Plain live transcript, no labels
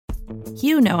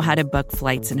You know how to book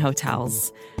flights and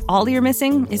hotels. All you're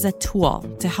missing is a tool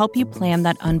to help you plan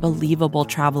that unbelievable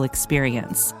travel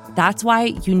experience. That's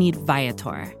why you need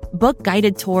Viator. Book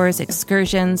guided tours,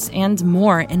 excursions, and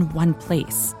more in one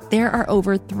place. There are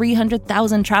over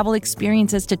 300,000 travel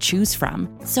experiences to choose from,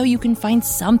 so you can find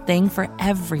something for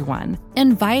everyone.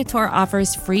 And Viator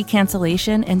offers free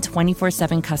cancellation and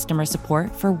 24/7 customer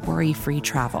support for worry-free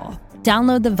travel.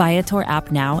 Download the Viator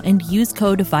app now and use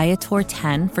code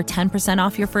Viator10 for 10%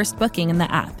 off your first booking in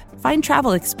the app. Find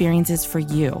travel experiences for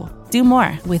you. Do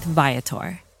more with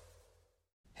Viator.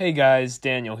 Hey guys,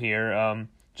 Daniel here.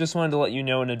 Just wanted to let you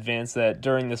know in advance that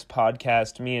during this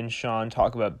podcast, me and Sean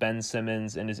talk about Ben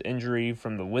Simmons and his injury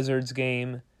from the Wizards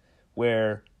game,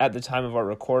 where at the time of our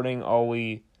recording,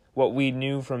 what we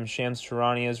knew from Shams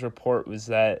Charania's report was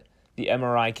that the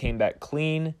MRI came back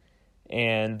clean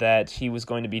and that he was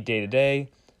going to be day-to-day,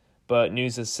 but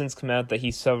news has since come out that he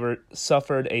suffered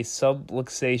a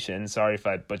subluxation, sorry if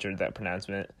I butchered that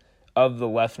pronouncement, of the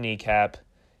left kneecap,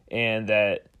 and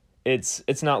that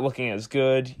it's not looking as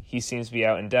good. He seems to be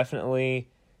out indefinitely.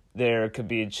 There could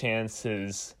be a chance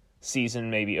his season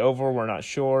may be over. We're not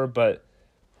sure, but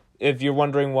if you're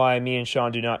wondering why me and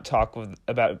Sean do not talk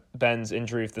about Ben's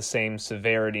injury with the same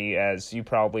severity as you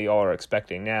probably all are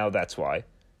expecting now, that's why.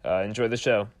 Enjoy the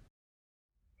show.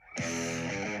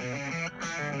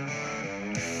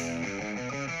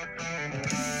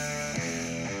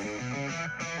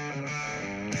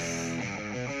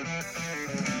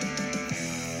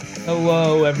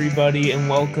 Hello, everybody, and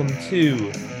welcome to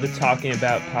the Talking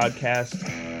About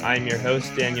podcast. I'm your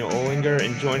host, Daniel Olinger,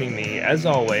 and joining me, as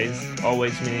always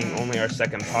meaning only our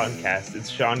second podcast, it's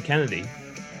Sean Kennedy.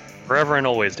 Forever and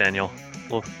always, Daniel.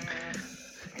 Well,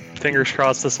 fingers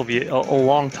crossed this will be a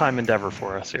long time endeavor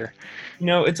for us here. You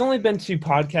know, it's only been 2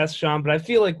 podcasts, Sean, but I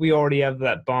feel like we already have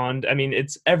that bond. I mean,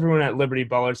 it's everyone at Liberty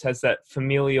Ballers has that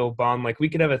familial bond. Like, we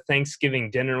could have a Thanksgiving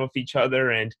dinner with each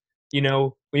other and, you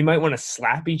know, we might want to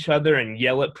slap each other and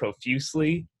yell it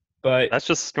profusely, but that's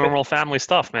just normal family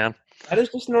stuff, man. That is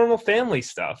just normal family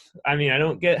stuff. I mean, I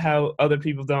don't get how other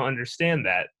people don't understand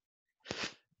that.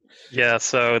 Yeah,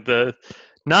 so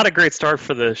not a great start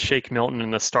for the Shake Milton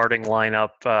in the starting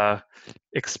lineup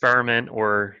experiment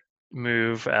or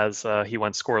move as he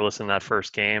went scoreless in that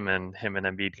first game, and him and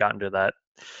Embiid got into that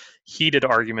heated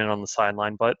argument on the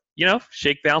sideline. But, you know,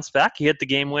 Shake bounced back. He hit the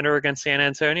game winner against San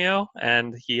Antonio,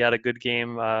 and he had a good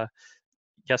game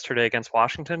yesterday against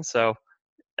Washington. So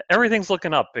everything's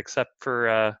looking up except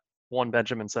for one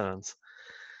Benjamin Simmons.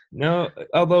 No,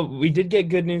 although we did get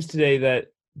good news today that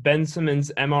Ben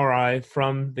Simmons' MRI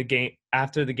from the game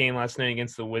after the game last night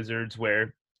against the Wizards,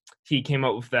 where he came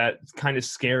up with that kind of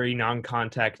scary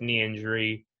non-contact knee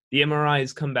injury. The MRI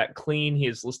has come back clean. He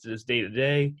is listed as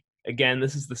day-to-day. Again,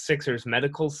 this is the Sixers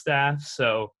medical staff,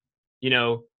 so, you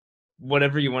know,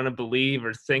 whatever you want to believe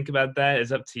or think about that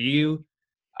is up to you.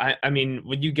 I mean,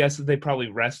 would you guess that they probably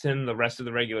rest him the rest of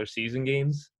the regular season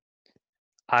games?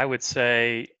 I would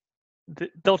say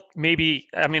they'll maybe,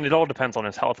 I mean, it all depends on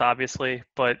his health, obviously,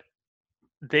 but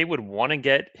they would want to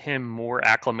get him more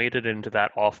acclimated into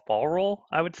that off-ball role,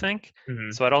 I would think.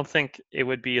 Mm-hmm. So I don't think it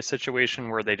would be a situation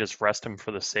where they just rest him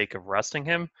for the sake of resting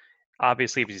him.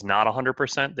 Obviously, if he's not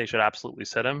 100%, they should absolutely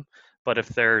sit him. But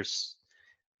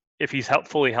if he's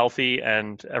fully healthy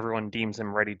and everyone deems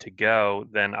him ready to go,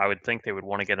 then I would think they would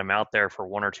want to get him out there for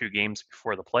 1 or 2 games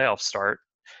before the playoffs start,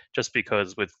 just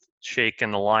because with Shake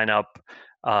in the lineup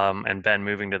and Ben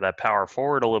moving to that power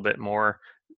forward a little bit more,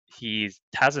 he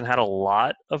hasn't had a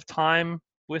lot of time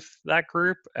with that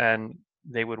group, and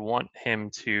they would want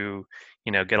him to,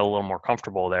 you know, get a little more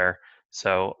comfortable there.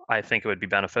 So I think it would be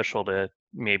beneficial to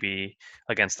maybe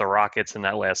against the Rockets in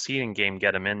that last seeding game,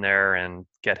 get him in there and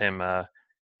get him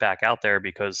back out there,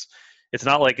 because it's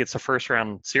not like it's a first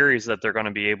round series that they're going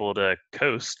to be able to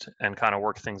coast and kind of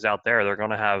work things out there. They're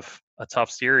going to have a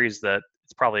tough series that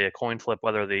it's probably a coin flip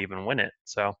whether they even win it.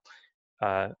 So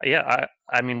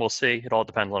I mean, we'll see. It all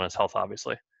depends on his health,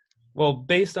 obviously. Well,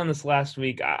 based on this last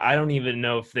week, I don't even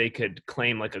know if they could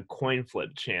claim like a coin flip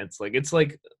chance. Like, it's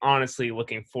like honestly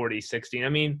looking 40-60. I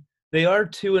mean, they are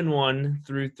 2-1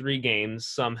 through 3 games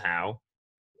somehow.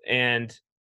 And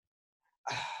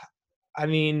I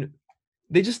mean,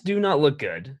 they just do not look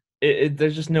good.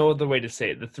 There's just no other way to say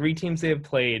it. The 3 teams they have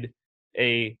played,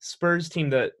 a Spurs team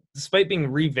that, despite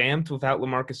being revamped without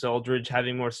LaMarcus Aldridge,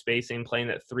 having more spacing, playing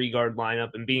that 3-guard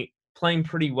lineup, and playing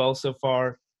pretty well so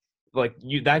far, like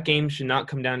that game should not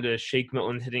come down to Shake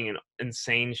Milton hitting an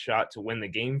insane shot to win the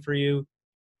game for you.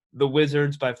 The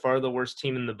Wizards, by far the worst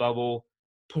team in the bubble,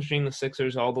 pushing the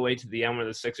Sixers all the way to the end where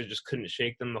the Sixers just couldn't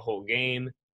shake them the whole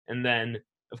game. And then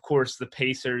of course, the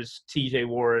Pacers' TJ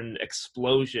Warren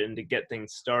explosion to get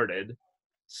things started.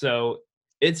 So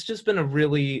it's just been a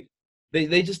really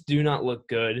they just do not look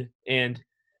good. And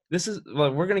this is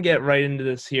well, we're gonna get right into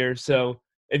this here. So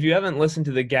if you haven't listened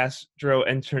to the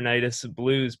Gastroenteritis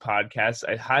Blues podcast,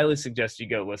 I highly suggest you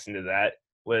go listen to that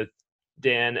with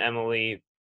Dan, Emily,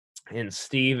 and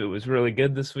Steve. It was really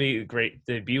good this week. Great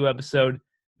debut episode.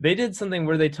 They did something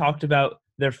where they talked about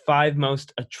their 5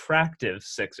 most attractive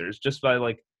Sixers just by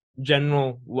like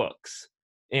general looks.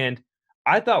 And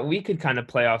I thought we could kind of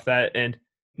play off that and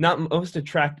not most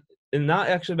attract and not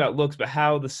actually about looks, but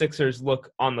how the Sixers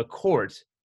look on the court.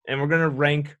 And we're going to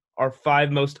rank our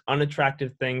 5 most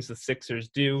unattractive things the Sixers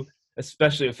do,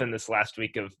 especially within this last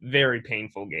week of very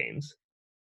painful games.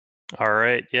 All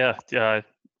right. Yeah.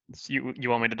 You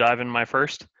want me to dive in my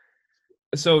first?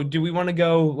 So do we want to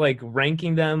go like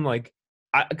ranking them? Like,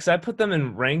 because I put them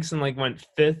in ranks and like went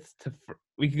fifth to,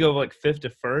 we could go like fifth to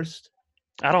first.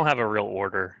 I don't have a real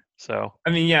order. So,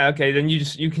 I mean, yeah, okay. Then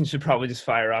should probably just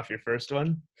fire off your first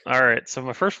one. all right. So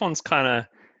my first one's kind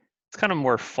of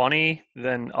more funny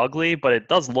than ugly, but it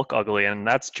does look ugly, and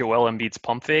that's Joel Embiid's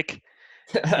pump fake.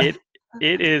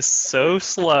 It is so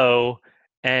slow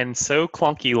and so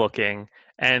clunky looking,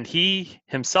 and he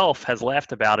himself has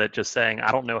laughed about it, just saying,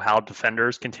 I don't know how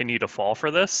defenders continue to fall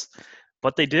for this,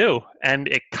 but they do, and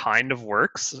it kind of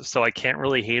works, so I can't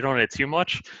really hate on it too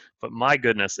much, but my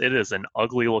goodness, it is an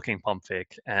ugly looking pump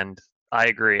fake, and I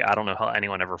agree. I don't know how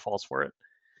anyone ever falls for it.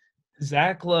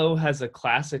 Zach Lowe has a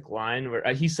classic line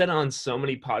where he said on so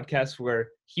many podcasts where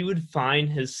he would fine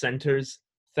his centers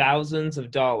thousands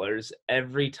of dollars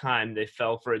every time they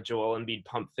fell for a Joel Embiid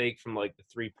pump fake from like the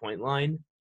 3-point line,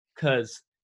 because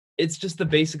it's just the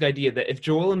basic idea that if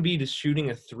Joel Embiid is shooting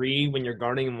a 3 when you're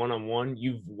guarding him one-on-one,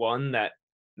 you've won that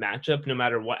matchup no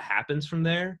matter what happens from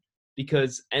there,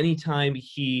 because anytime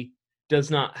he does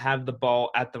not have the ball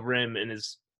at the rim and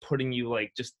is putting you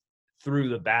like just through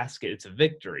the basket, it's a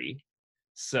victory.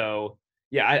 So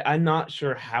yeah, I'm not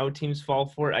sure how teams fall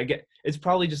for it. I get it's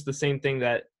probably just the same thing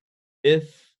that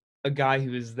if a guy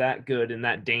who is that good and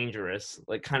that dangerous,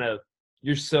 like kind of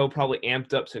you're so probably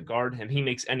amped up to guard him, he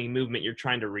makes any movement, you're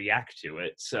trying to react to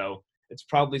it. So it's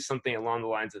probably something along the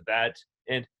lines of that.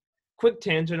 And quick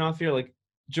tangent off here, like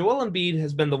Joel Embiid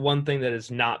has been the one thing that has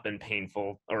not been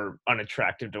painful or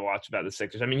unattractive to watch about the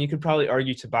Sixers. I mean, you could probably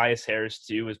argue Tobias Harris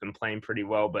too has been playing pretty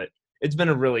well, but it's been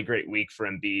a really great week for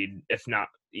Embiid, if not,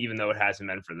 even though it hasn't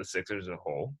been for the Sixers as a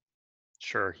whole.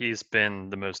 Sure, he's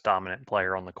been the most dominant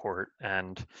player on the court,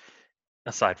 and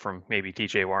aside from maybe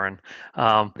TJ Warren.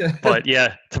 But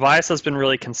yeah, Tobias has been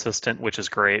really consistent, which is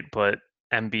great. But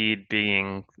Embiid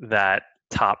being that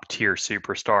top tier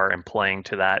superstar and playing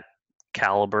to that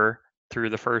caliber through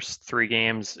the first 3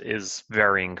 games is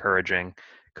very encouraging,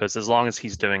 because as long as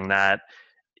he's doing that,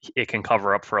 it can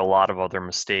cover up for a lot of other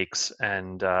mistakes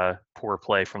and poor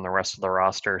play from the rest of the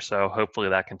roster. So hopefully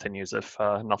that continues, if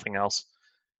nothing else.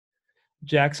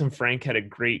 Jackson Frank had a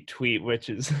great tweet, which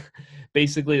is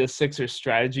basically the Sixers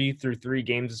strategy through 3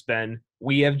 games has been,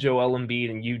 we have Joel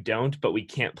Embiid and you don't, but we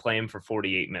can't play him for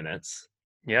 48 minutes.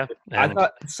 Yeah. I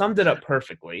thought it summed it up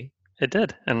perfectly. It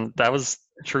did. And that was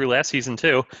true last season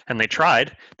too. And they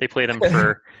tried. They played him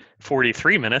for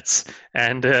 43 minutes.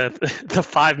 And the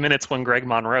 5 minutes when Greg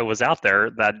Monroe was out there,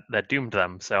 that doomed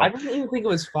them. So I didn't even think it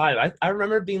was 5. I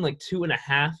remember it being like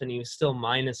 2.5 and he was still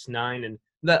 -9. And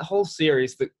that whole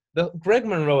series, the Greg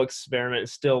Monroe experiment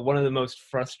is still one of the most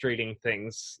frustrating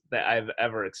things that I've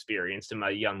ever experienced in my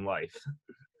young life.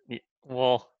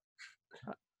 Well,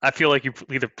 I feel like you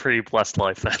lead a pretty blessed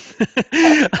life then.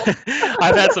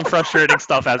 I've had some frustrating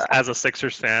stuff as a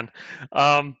Sixers fan.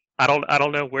 I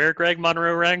don't know where Greg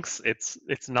Monroe ranks.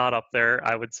 It's not up there,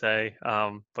 I would say.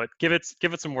 But give it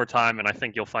some more time, and I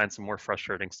think you'll find some more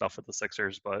frustrating stuff with the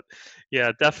Sixers. But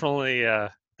yeah, definitely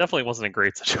wasn't a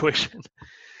great situation.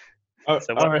 All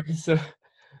right,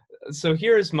 so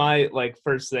here's my like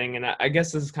first thing, and I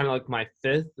guess this is kind of like my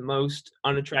 5th most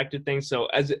unattractive thing. So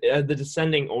as the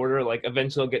descending order, like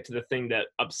eventually I'll get to the thing that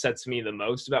upsets me the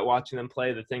most about watching them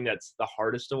play, the thing that's the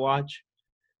hardest to watch.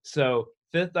 So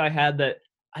 5th, I had that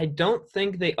I don't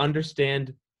think they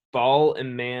understand ball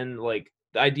and man, like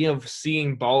the idea of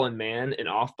seeing ball and man and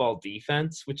off-ball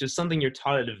defense, which is something you're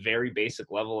taught at a very basic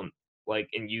level, like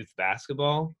in youth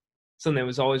basketball. Something that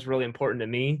was always really important to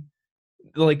me.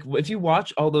 Like if you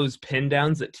watch all those pin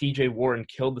downs that TJ Warren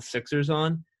killed the Sixers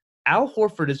on, Al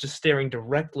Horford is just staring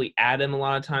directly at him a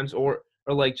lot of times, or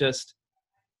like just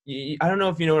I don't know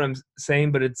if you know what I'm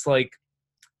saying, but it's like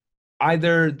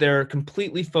either they're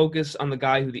completely focused on the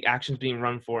guy who the action's being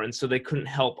run for, and so they couldn't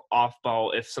help off ball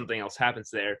if something else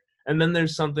happens there. And then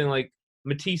there's something like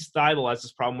Matisse Thybulle has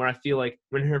this problem where I feel like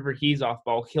whenever he's off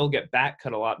ball, he'll get back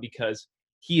cut a lot because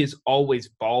he is always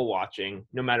ball watching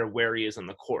no matter where he is on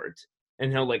the court,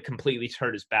 and he'll like completely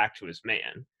turn his back to his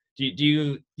man. Have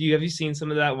you seen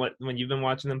some of that when you've been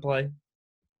watching them play?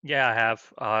 Yeah, I have.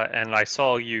 And I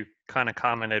saw you kind of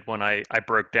commented when I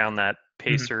broke down that Mhm.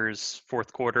 Pacers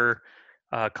fourth quarter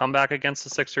comeback against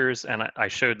the Sixers, and I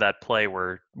showed that play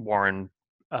where Warren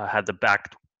had the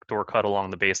back door cut along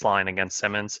the baseline against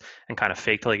Simmons and kind of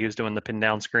faked like he was doing the pin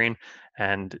down screen.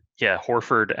 And yeah,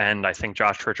 Horford and I think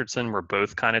Josh Richardson were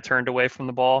both kind of turned away from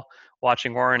the ball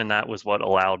watching Warren, and that was what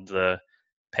allowed the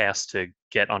pass to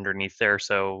get underneath there.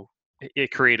 So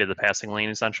it created the passing lane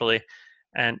essentially.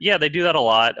 And yeah, they do that a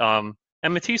lot.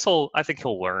 And Matisse, I think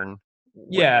he'll learn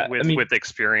Yeah, I mean, with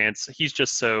experience. He's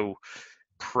just so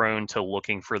prone to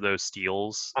looking for those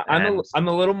steals. I'm And I'm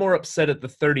a little more upset at the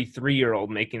 33-year-old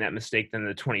making that mistake than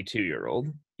the 22-year-old.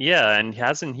 yeah, and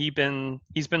hasn't he been?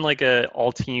 He's been like a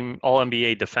all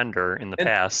NBA defender in the And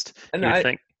past. and You would I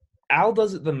think, Al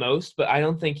does it the most, but I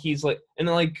don't think he's like, and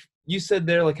like you said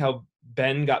there, like how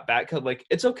Ben got back cut. Like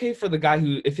it's okay for the guy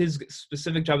who, if his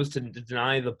specific job is to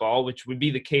deny the ball, which would be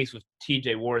the case with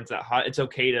TJ Warren's that hot. It's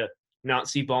okay to not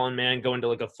see ball in man, go into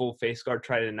like a full face guard,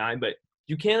 try to deny, but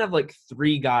you can't have like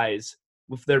three guys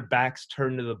with their backs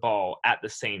turned to the ball at the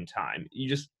same time. You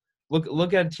just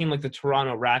look at a team like the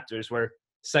Toronto Raptors, where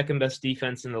second best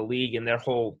defense in the league, and their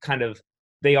whole kind of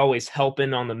they always help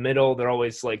in on the middle. They're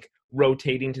always like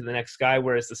rotating to the next guy.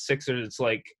 Whereas the Sixers, it's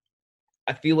like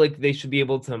I feel like they should be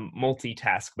able to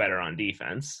multitask better on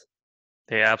defense.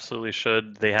 they absolutely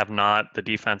should. They have not. The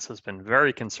defense has been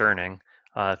very concerning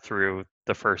through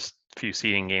the first few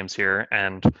seeding games here,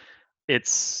 and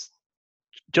it's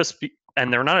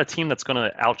and they're not a team that's going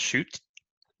to outshoot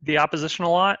the opposition a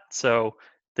lot. So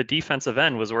the defensive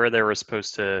end was where they were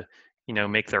supposed to,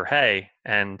 make their hay.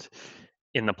 And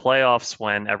in the playoffs,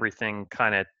 when everything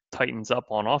kind of tightens up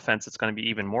on offense, it's going to be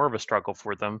even more of a struggle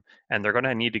for them. And they're going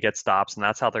to need to get stops. And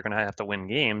that's how they're going to have to win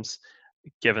games,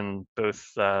 given both,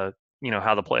 how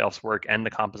the playoffs work and the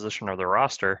composition of their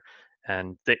roster.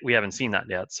 And we haven't seen that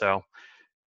yet. So,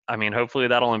 I mean, hopefully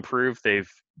that'll improve. They've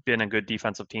been a good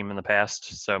defensive team in the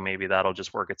past, so maybe that'll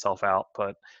just work itself out.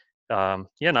 But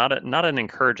yeah, not an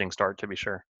encouraging start to be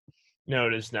sure. No,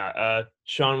 it is not.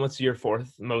 Sean, what's your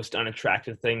fourth most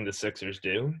unattractive thing the Sixers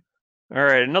do? All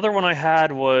right, another one I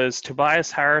had was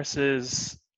Tobias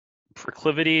Harris's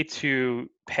proclivity to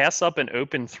pass up an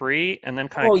open three and then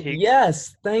kind Oh of take,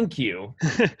 yes, thank you.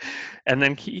 and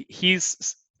then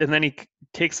he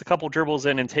takes a couple dribbles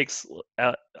in and takes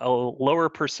a lower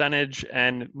percentage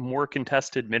and more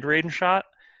contested mid-range shot.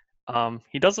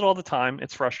 He does it all the time.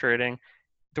 It's frustrating.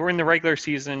 During the regular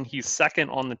season, he's second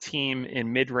on the team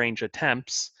in mid-range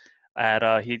attempts.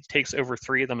 He takes over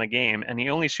 3 of them a game, and he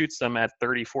only shoots them at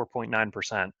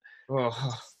 34.9%,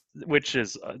 Oh, which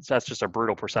is that's just a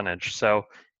brutal percentage. So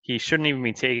he shouldn't even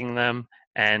be taking them.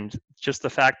 And just the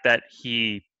fact that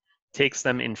he takes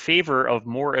them in favor of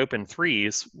more open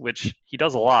threes, which he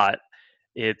does a lot,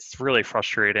 it's really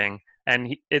frustrating.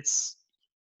 And it's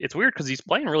weird because he's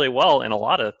playing really well in a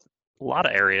lot of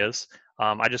areas.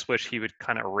 I just wish he would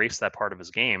kind of erase that part of his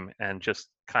game and just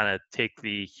kind of take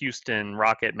the Houston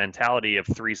Rocket mentality of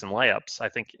threes and layups. I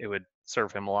think it would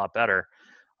serve him a lot better.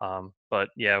 But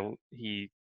yeah,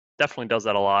 he definitely does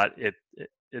that a lot.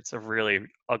 It's a really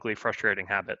ugly, frustrating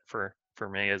habit for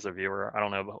me as a viewer. I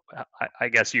don't know. I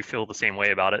guess you feel the same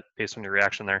way about it based on your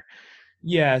reaction there.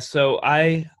 yeah, so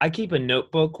I keep a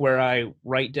notebook where I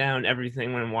write down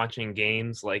everything when I'm watching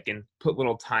games, like and put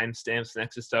little timestamps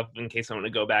next to stuff in case I want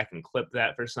to go back and clip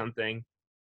that for something.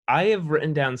 I have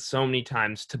written down so many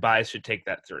times Tobias should take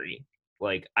that three.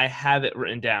 Like I have it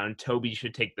written down. Toby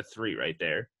should take the three right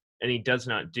there, and he does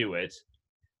not do it.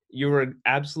 You were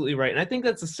absolutely right, and I think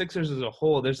that's the Sixers as a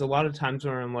whole. There's a lot of times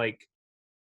where I'm like,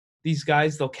 these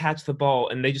guys they'll catch the ball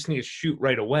and they just need to shoot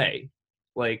right away.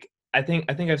 Like I think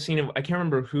I've seen it. I can't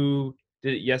remember who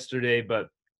did it yesterday, but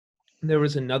there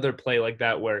was another play like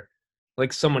that where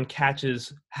like someone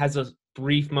has a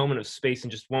brief moment of space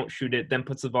and just won't shoot it, then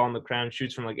puts the ball on the ground,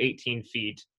 shoots from like 18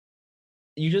 feet.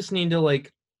 You just need to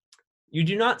like you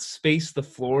do not space the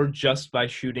floor just by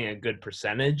shooting a good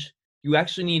percentage. You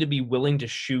actually need to be willing to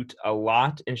shoot a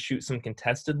lot and shoot some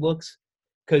contested looks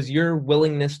because your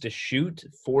willingness to shoot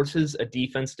forces a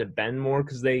defense to bend more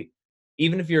because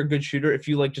even if you're a good shooter, if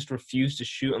you like just refuse to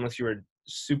shoot unless you were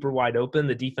super wide open,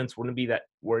 the defense wouldn't be that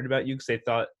worried about you because they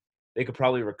thought they could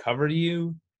probably recover to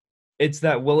you. It's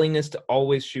that willingness to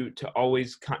always shoot, to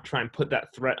always try and put that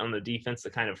threat on the defense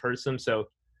that kind of hurts them. So,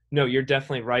 no, you're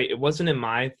definitely right. It wasn't in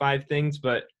my 5 things,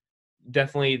 but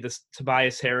definitely this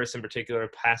Tobias Harris in particular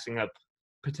passing up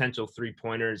potential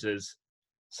 3-pointers is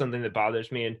something that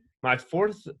bothers me. And my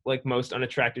fourth, like, most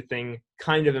unattractive thing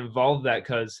kind of involved that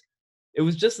because it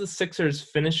was just the Sixers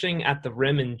finishing at the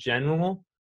rim in general,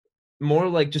 more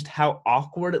like just how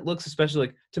awkward it looks, especially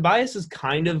like Tobias is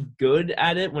kind of good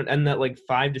at it when in that like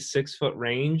 5 to 6 foot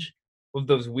range with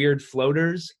those weird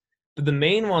floaters. But the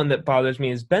main one that bothers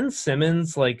me is Ben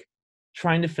Simmons, like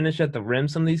trying to finish at the rim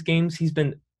some of these games. He's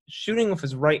been shooting with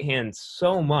his right hand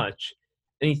so much,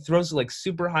 and he throws it like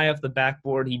super high off the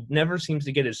backboard. He never seems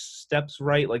to get his steps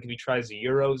right, like if he tries the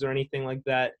Euros or anything like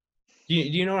that. Do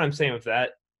you know what I'm saying with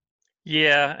that?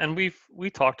 Yeah, and we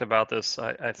talked about this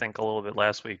I think a little bit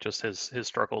last week, just his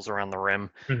struggles around the rim,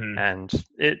 Mm-hmm. and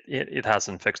it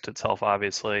hasn't fixed itself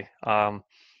obviously.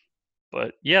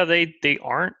 But yeah, they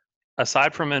aren't,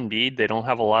 aside from Embiid, they don't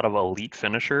have a lot of elite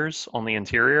finishers on the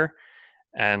interior,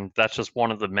 and that's just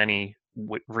one of the many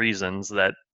reasons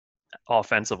that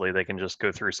offensively they can just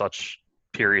go through such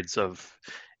periods of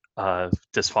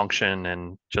dysfunction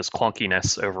and just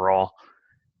clunkiness overall.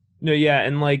 No, yeah,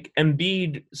 and like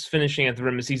Embiid's finishing at the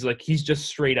rim is he's just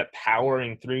straight up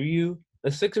powering through you.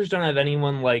 The Sixers don't have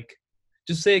anyone like,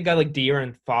 just say a guy like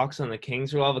De'Aaron Fox on the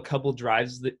Kings who'll have a couple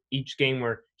drives each game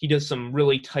where he does some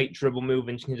really tight dribble move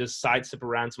and can just sidestep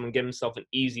around someone, give himself an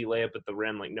easy layup at the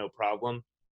rim, like no problem.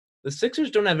 The Sixers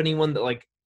don't have anyone that like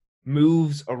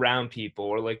moves around people,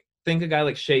 or like think a guy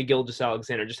like Shea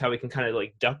Gilgeous-Alexander, just how he can kind of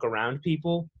like duck around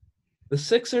people. The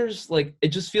Sixers, like, it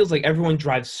just feels like everyone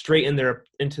drives straight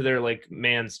into their like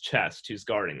man's chest who's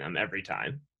guarding them every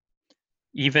time.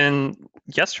 Even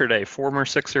yesterday, former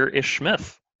Sixer Ish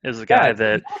Smith is a Yeah, guy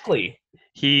that exactly.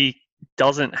 he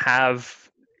doesn't have,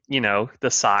 the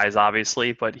size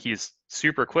obviously, but he's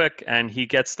super quick and he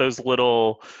gets those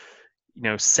little,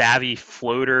 savvy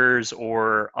floaters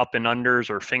or up and unders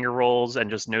or finger rolls and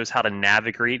just knows how to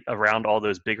navigate around all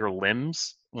those bigger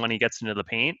limbs when he gets into the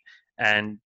paint.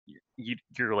 And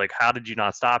you're like, how did you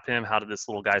not stop him? How did this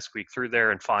little guy squeak through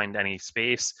there and find any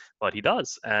space? But he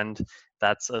does, and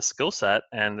that's a skill set.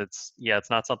 And it's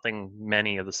not something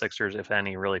many of the Sixers, if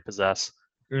any, really possess.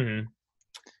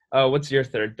 Mm-hmm. What's your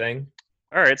third thing?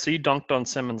 All right, so you dunked on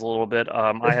Simmons a little bit.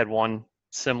 I had one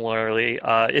similarly.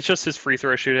 It's just his free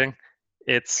throw shooting.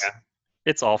 It's Yeah.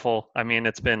 it's awful. I mean,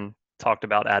 it's been talked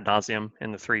about ad nauseum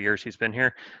in the 3 years he's been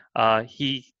here.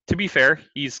 To be fair,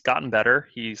 he's gotten better.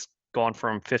 He's gone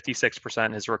from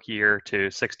 56% his rookie year to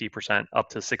 60%, up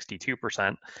to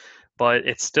 62%, but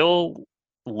it still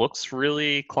looks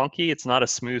really clunky. It's not a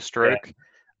smooth Yeah. stroke.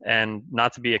 And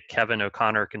not to be a Kevin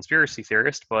O'Connor conspiracy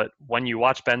theorist, but when you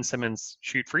watch Ben Simmons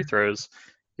shoot free throws,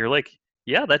 you're like,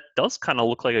 yeah, that does kind of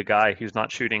look like a guy who's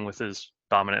not shooting with his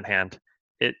dominant hand.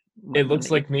 It It looks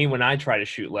like me when I try to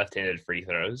shoot left-handed free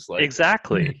throws. Like,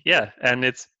 Exactly. Yeah, and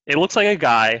it looks like a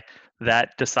guy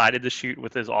that decided to shoot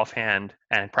with his offhand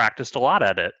and practiced a lot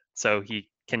at it, so he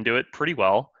can do it pretty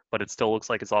well, but it still looks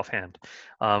like it's offhand.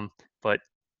 But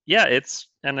yeah,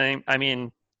 I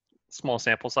mean, small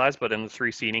sample size, but in the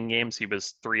three seeding games, he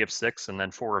was 3 of 6 and then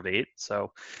 4 of 8.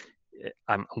 So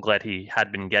I'm glad he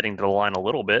had been getting to the line a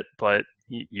little bit, but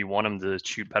you want him to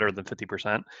shoot better than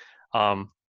 50%.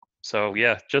 So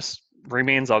yeah, just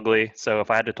remains ugly. So if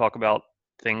I had to talk about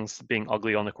things being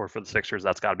ugly on the court for the Sixers,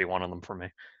 that's got to be one of them for me.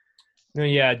 no,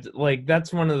 yeah, like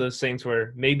that's one of those things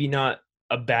where maybe not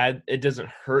it doesn't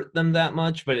hurt them that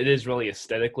much, but it is really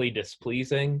aesthetically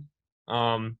displeasing.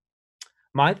 Um,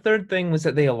 My third thing was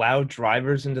that they allowed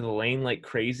drivers into the lane like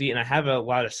crazy, and I have a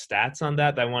lot of stats on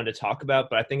that I wanted to talk about,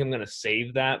 but I think I'm going to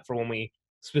save that for when we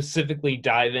specifically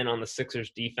dive in on the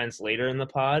Sixers defense later in the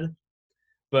pod.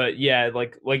 But yeah,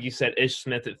 like you said, Ish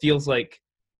Smith, it feels like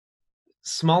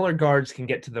smaller guards can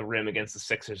get to the rim against the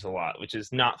Sixers a lot, which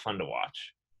is not fun to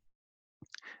watch.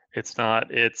 It's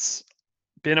not. It's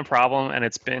been a problem, and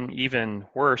it's been even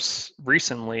worse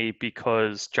recently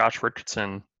because Josh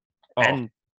Richardson Oh, and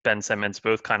Ben Simmons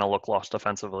both kind of look lost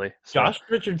offensively. So Josh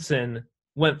Richardson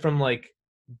went from like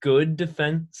good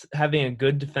defense, having a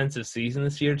good defensive season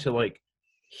this year, to like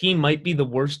he might be the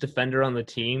worst defender on the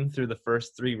team through the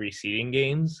first three reseeding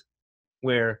games,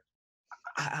 where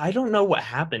I don't know what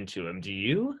happened to him. Do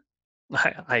you?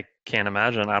 I can't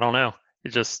imagine. I don't know. It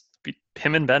just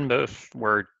him and Ben both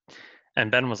were, and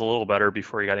Ben was a little better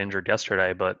before he got injured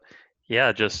yesterday. But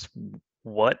yeah, just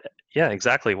what? Yeah,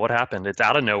 exactly. What happened? It's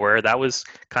out of nowhere. That was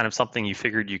kind of something you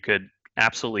figured you could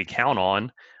absolutely count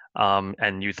on,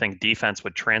 and you think defense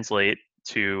would translate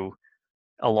to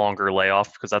a longer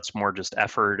layoff because that's more just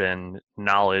effort and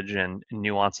knowledge and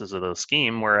nuances of the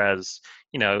scheme. Whereas,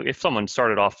 if someone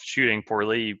started off shooting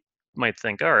poorly, you might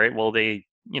think, all right, well, they,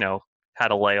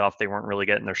 had a layoff. They weren't really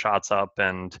getting their shots up,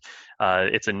 and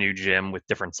it's a new gym with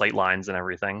different sight lines and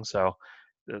everything. So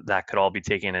that could all be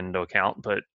taken into account.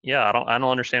 But yeah, I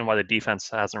don't understand why the defense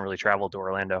hasn't really traveled to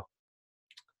Orlando.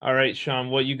 All right, Sean,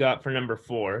 what you got for number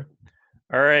 4?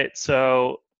 All right,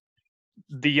 so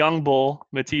the young bull,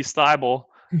 Matisse Thybulle,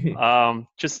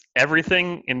 just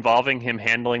everything involving him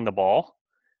handling the ball.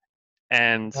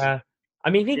 And Yeah. I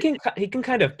mean, he can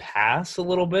kind of pass a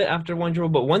little bit after one dribble,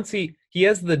 but once he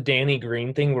has the Danny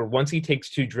Green thing where once he takes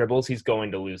 2 dribbles, he's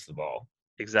going to lose the ball.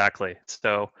 exactly.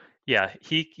 So yeah,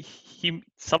 he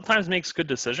sometimes makes good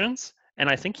decisions, and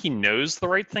I think he knows the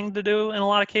right thing to do in a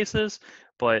lot of cases.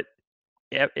 But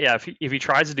yeah, if he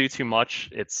tries to do too much,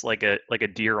 it's like a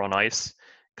deer on ice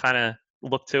kind of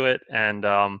look to it. And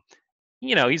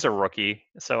he's a rookie,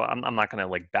 so I'm not going to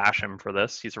like bash him for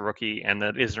this. He's a rookie, and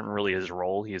that isn't really his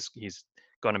role. He's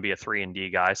going to be a 3-and-D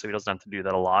guy, so he doesn't have to do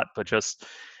that a lot. But just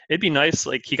it'd be nice.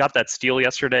 Like he got that steal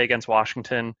yesterday against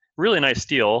Washington, really nice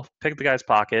steal, picked the guy's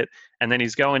pocket, and then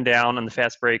he's going down on the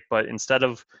fast break. But instead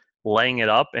of laying it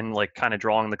up and like kind of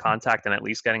drawing the contact and at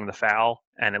least getting the foul,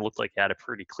 and it looked like he had a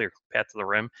pretty clear path to the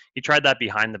rim. He tried that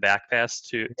behind the back pass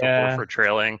to Yeah. Horford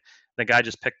trailing. The guy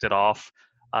just picked it off.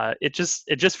 It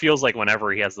just feels like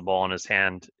whenever he has the ball in his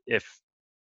hand, if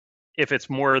it's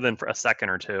more than for a second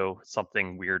or two,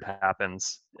 something weird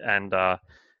happens. And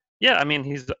yeah, I mean,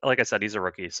 he's like I said, he's a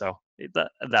rookie, so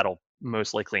that'll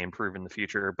most likely improve in the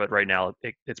future. But right now,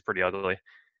 it's pretty ugly.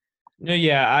 No,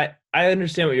 yeah, I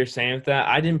understand what you're saying with that.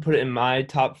 I didn't put it in my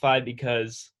top 5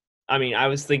 because I mean, I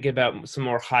was thinking about some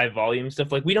more high volume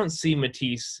stuff. Like we don't see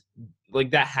Matisse like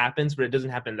that happens, but it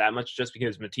doesn't happen that much just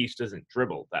because Matisse doesn't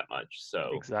dribble that much. So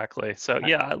Exactly. So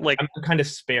yeah, like I'm kind of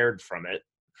spared from it.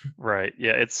 right.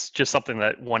 Yeah, it's just something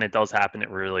that when it does happen, it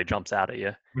really jumps out at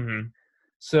you. Mm-hmm.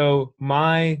 So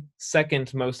my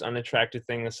second most unattractive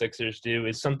thing the Sixers do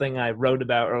is something I wrote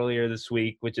about earlier this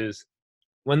week, which is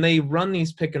when they run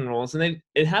these pick and rolls, and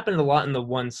it happened a lot in the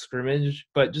one scrimmage,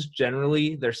 but just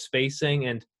generally their spacing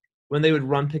and when they would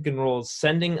run pick and rolls,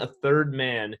 sending a third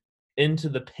man into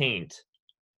the paint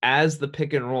as the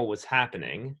pick and roll was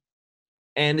happening.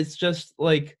 And it's just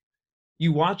like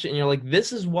you watch it and you're like,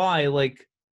 this is why like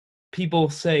people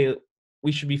say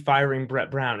we should be firing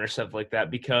Brett Brown or stuff like that,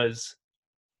 because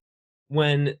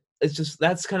when it's just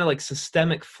that's kind of like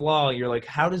systemic flaw. You're like,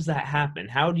 how does that happen?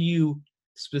 How do you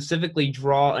specifically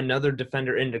draw another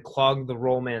defender in to clog the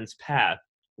roll man's path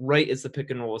right as the pick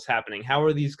and roll is happening? How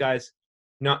are these guys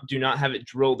do not have it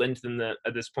drilled into them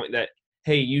at this point that,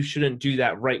 hey, you shouldn't do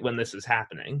that right when this is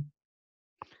happening?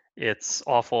 It's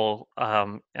awful.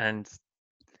 And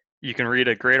you can read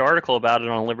a great article about it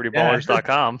on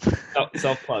libertyballers.com.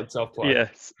 Self plug.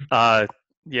 Yes.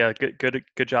 Yeah, good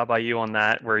job by you on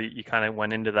that, where you kind of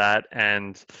went into that,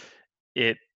 and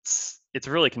it's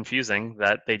really confusing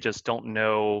that they just don't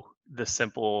know the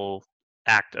simple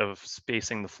act of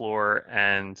spacing the floor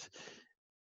and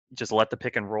just let the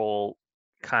pick and roll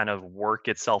kind of work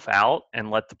itself out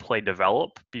and let the play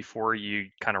develop before you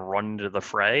kind of run into the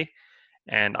fray.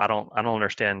 And I don't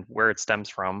understand where it stems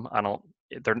from.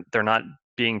 They're not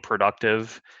being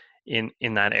productive in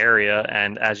that area.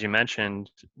 And as you mentioned,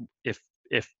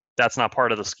 if that's not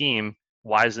part of the scheme,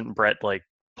 why isn't Brett like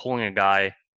pulling a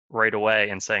guy right away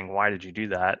and saying, why did you do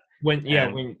that?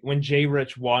 When Jay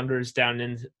Rich wanders down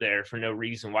in there for no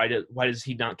reason, why does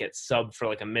he not get subbed for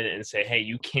like a minute and say, hey,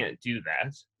 you can't do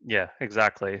that? Yeah,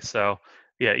 exactly. So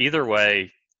yeah, either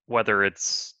way, whether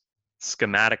it's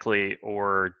schematically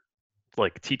or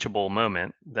like teachable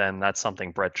moment, then that's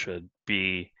something Brett should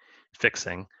be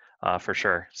fixing for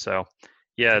sure. So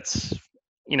yeah, it's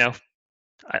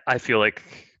I feel like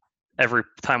every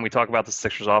time we talk about the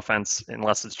Sixers offense,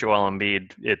 unless it's Joel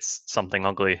Embiid, it's something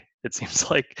ugly. It seems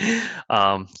like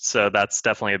so that's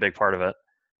definitely a big part of it.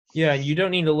 Yeah, you don't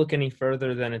need to look any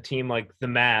further than a team like the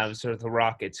Mavs or the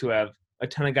Rockets who have a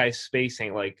ton of guys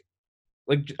spacing. Like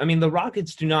I mean, the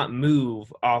Rockets do not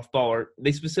move off ball, or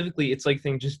they specifically, it's like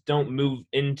things just don't move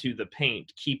into the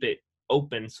paint, keep it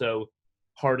open so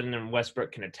Harden and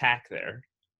Westbrook can attack there,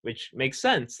 which makes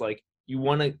sense. Like you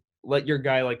want to let your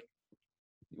guy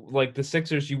like the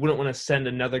Sixers, you wouldn't want to send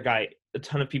another guy, a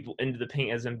ton of people into the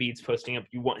paint as Embiid's posting up.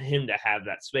 You want him to have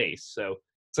that space. So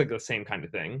it's like the same kind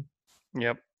of thing.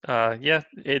 Yep. Yeah,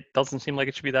 it doesn't seem like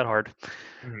it should be that hard,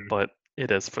 but it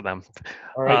is for them.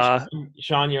 All right,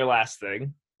 Sean, your last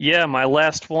thing. Yeah, my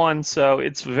last one. So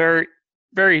it's very,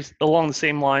 very along the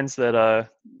same lines that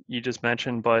you just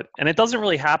mentioned, and it doesn't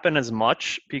really happen as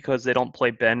much because they don't play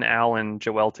Ben, Al, and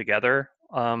Joel together.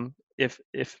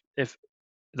 If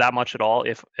that much at all,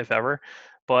 if ever.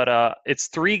 But it's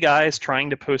 3 guys trying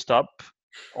to post up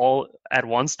all at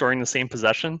once during the same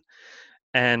possession,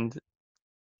 and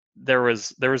there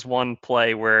was one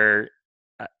play where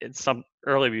it's some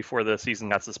early before the season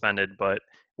got suspended, but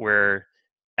where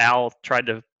Al tried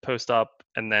to post up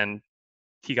and then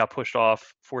he got pushed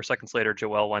off. 4 seconds later,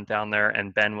 Joel went down there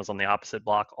and Ben was on the opposite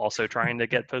block also trying to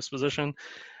get post position.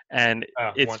 And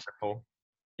Wonderful.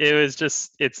 it was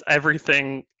just, it's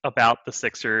everything about the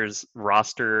Sixers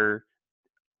roster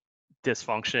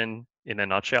dysfunction in a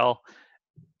nutshell.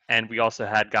 And we also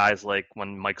had guys like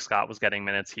when Mike Scott was getting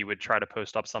minutes, he would try to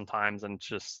post up sometimes and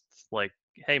just like,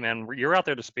 hey man, you're out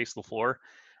there to space the floor.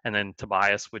 And then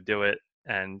Tobias would do it.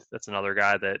 And that's another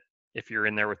guy that if you're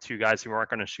in there with two guys who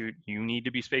aren't going to shoot, you need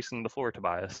to be spacing the floor,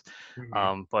 Tobias.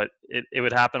 But it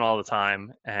would happen all the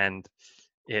time. And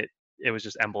it was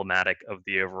just emblematic of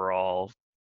the overall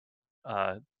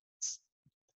the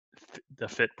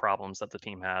fit problems that the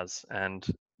team has. And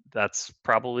that's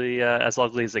probably as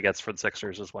ugly as it gets for the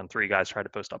Sixers is when three guys try to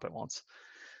post up at once.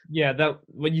 Yeah, that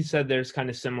what you said there is kind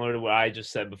of similar to what I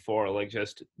just said before. Like,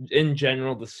 just in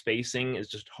general, the spacing is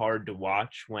just hard to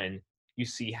watch when you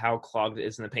see how clogged it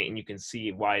is in the paint and you can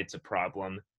see why it's a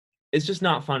problem. It's just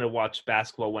not fun to watch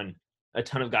basketball when a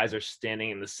ton of guys are standing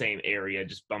in the same area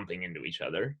just bumping into each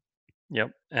other.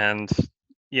 Yep. And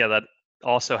yeah, that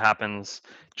also happens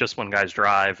just when guys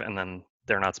drive and then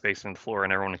they're not spacing the floor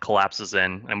and everyone collapses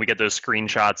in. And we get those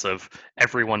screenshots of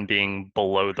everyone being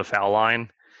below the foul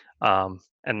line.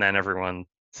 And then everyone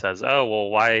says, oh, well,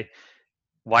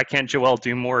 why can't Joel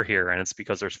do more here? And it's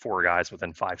because there's four guys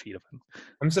within 5 feet of him.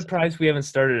 I'm surprised we haven't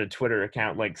started a Twitter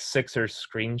account like Sixers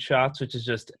screenshots, which is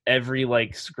just every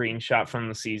like screenshot from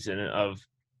the season of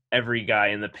every guy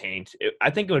in the paint.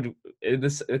 I think I'm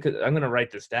going to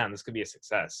write this down. This could be a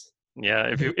success.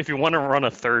 Yeah, if you want to run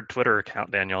a third Twitter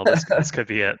account, Daniel, this could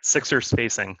be it. Sixers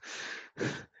spacing,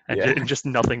 and just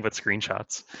nothing but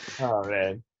screenshots. Oh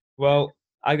man. Well,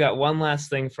 I got one last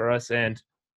thing for us, and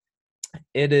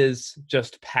it is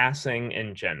just passing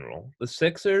in general. The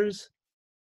Sixers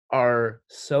are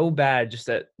so bad just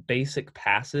at basic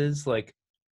passes, like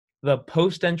the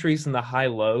post entries and the high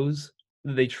lows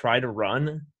that they try to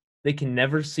run. They can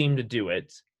never seem to do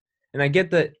it. And I get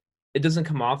that it doesn't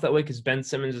come off that way because Ben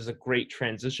Simmons is a great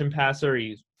transition passer.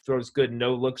 He throws good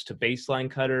no looks to baseline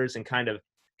cutters and kind of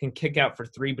can kick out for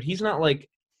three, but he's not like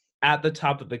at the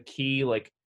top of the key,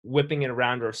 like whipping it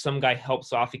around, or if some guy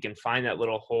helps off, he can find that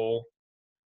little hole.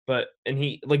 And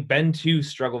he, like Ben too,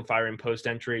 struggled firing post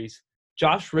entries.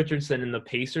 Josh Richardson in the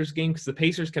Pacers game, because the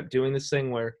Pacers kept doing this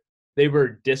thing where they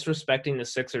were disrespecting the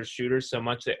Sixers shooters so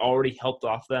much they already helped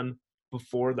off them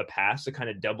before the pass to kind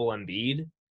of double Embiid.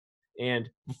 And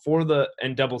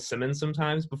double Simmons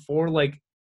sometimes, before like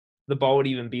the ball would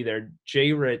even be there,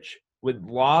 Jay Rich would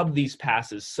lob these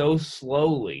passes so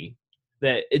slowly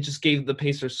that it just gave the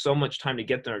Pacers so much time to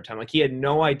get there. Time. Like he had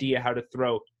no idea how to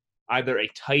throw either a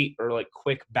tight or like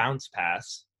quick bounce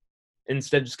pass.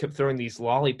 Instead, just kept throwing these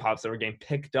lollipops that were getting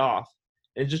picked off.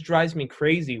 And it just drives me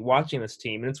crazy watching this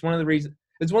team. And it's one of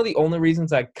the only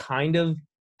reasons I kind of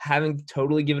haven't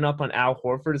totally given up on Al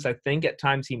Horford is I think at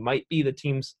times he might be the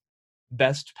team's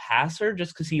best passer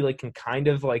just because he like can kind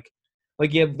of like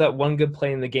you have that one good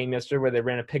play in the game yesterday where they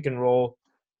ran a pick and roll.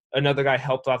 Another guy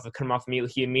helped off the come off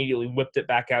immediately. He immediately whipped it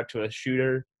back out to a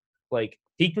shooter. Like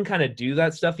he can kind of do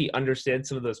that stuff. He understands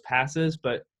some of those passes,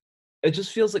 but it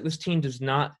just feels like this team does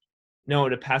not know how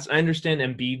to pass. I understand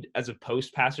Embiid as a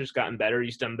post passer has gotten better.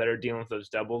 He's done better dealing with those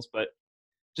doubles, but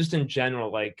just in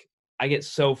general, like I get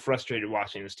so frustrated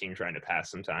watching this team trying to pass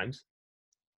sometimes.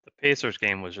 The Pacers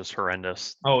game was just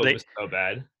horrendous. Oh, it was so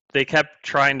bad. They kept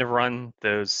trying to run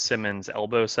those Simmons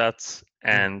elbow sets,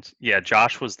 and yeah,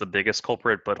 Josh was the biggest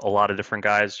culprit, but a lot of different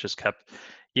guys just kept,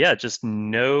 just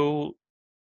no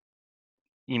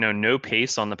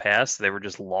pace on the pass. They were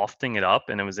just lofting it up,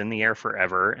 and it was in the air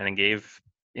forever, and it gave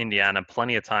Indiana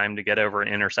plenty of time to get over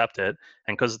and intercept it.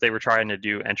 And because they were trying to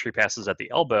do entry passes at the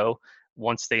elbow,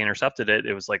 once they intercepted it,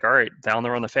 it was like, all right, down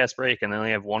there on the fast break, and then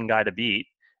they have one guy to beat.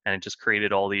 And it just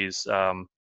created all these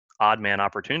odd man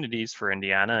opportunities for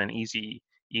Indiana and easy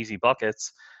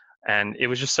buckets. And it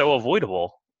was just so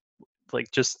avoidable.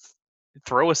 Like, just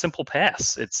throw a simple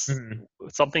pass. It's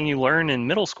something you learn in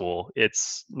middle school.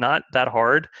 It's not that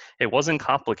hard. It wasn't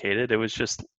complicated.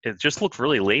 It just looked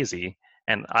really lazy.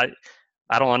 And I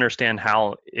don't understand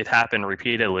how it happened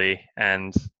repeatedly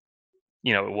and,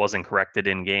 it wasn't corrected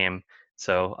in game.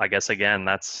 So I guess, again,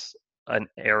 that's an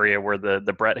area where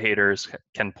the Brett haters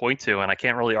can point to, and I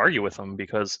can't really argue with them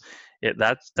because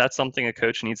that's something a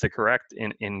coach needs to correct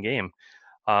in game.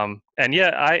 And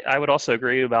yeah, I would also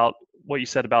agree about what you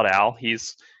said about Al.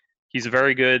 He's a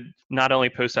very good, not only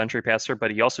post entry passer,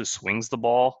 but he also swings the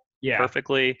ball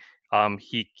perfectly.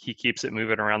 He keeps it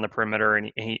moving around the perimeter,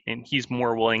 and he's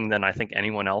more willing than I think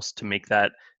anyone else to make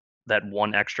that that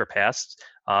one extra pass.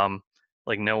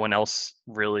 Like no one else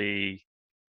really.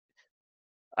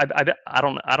 I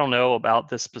don't know about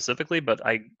this specifically, but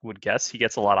I would guess he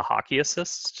gets a lot of hockey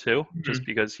assists too, just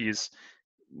because he's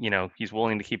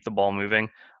willing to keep the ball moving.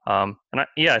 I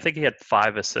think he had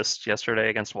 5 assists yesterday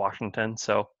against Washington,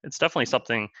 so it's definitely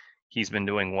something he's been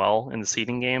doing well in the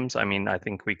seeding games. I mean, I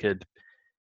think we could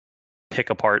pick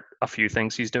apart a few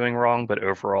things he's doing wrong, but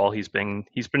overall he's been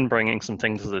bringing some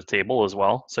things to the table as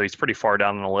well. So he's pretty far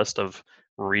down on the list of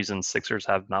reasons Sixers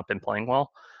have not been playing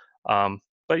well.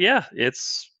 But yeah,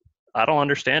 I don't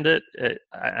understand it.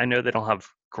 I know they don't have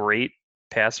great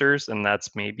passers, and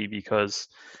that's maybe because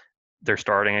they're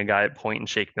starting a guy at point in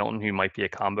Shake Milton who might be a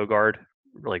combo guard.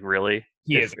 Like really,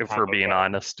 if we're being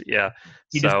honest, yeah.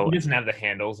 He doesn't have the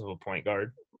handles of a point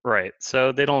guard. Right.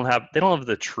 So they don't have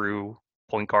the true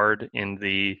point guard in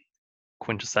the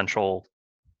quintessential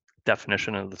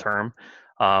definition of the term.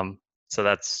 So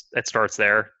it starts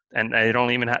there, and they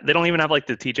don't even have like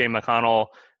the TJ McConnell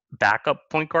backup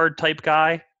point guard type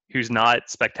guy who's not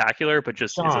spectacular but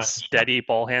just is a steady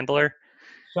ball handler.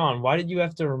 Sean, why did you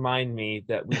have to remind me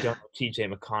that we don't have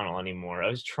TJ McConnell anymore? I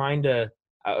was trying to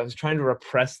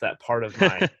repress that part of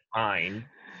my mind.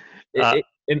 It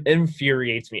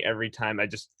infuriates me every time I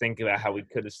just think about how we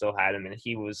could have still had him, and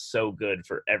he was so good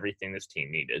for everything this team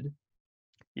needed.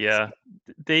 Yeah,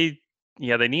 they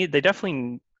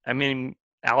definitely. I mean,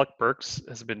 Alec Burks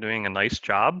has been doing a nice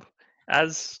job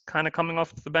as kind of coming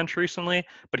off the bench recently,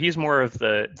 but he's more of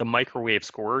the microwave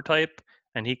scorer type,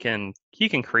 and he can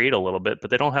create a little bit, but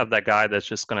they don't have that guy that's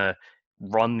just going to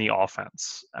run the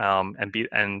offense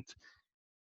and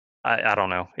I don't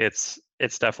know. It's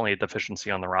definitely a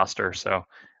deficiency on the roster. So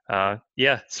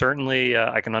certainly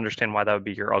I can understand why that would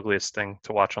be your ugliest thing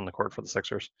to watch on the court for the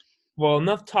Sixers. Well,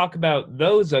 enough talk about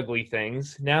those ugly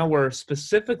things. Now we're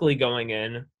specifically going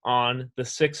in on the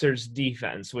Sixers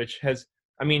defense, which has,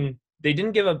 I mean, they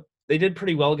did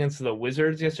pretty well against the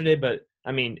Wizards yesterday, but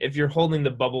I mean, if you're holding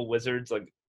the bubble Wizards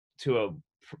like to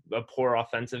a poor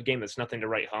offensive game, that's nothing to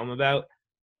write home about.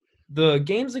 The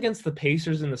games against the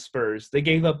Pacers and the Spurs, they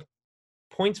gave up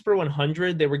points per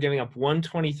 100. They were giving up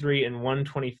 123 and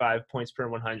 125 points per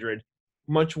 100,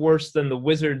 much worse than the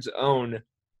Wizards' own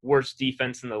worst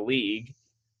defense in the league.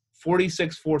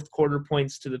 46 fourth quarter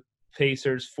points to the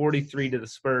Pacers, 43 to the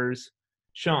Spurs.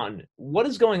 Sean, what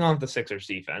is going on with the Sixers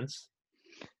defense?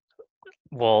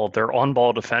 Well, their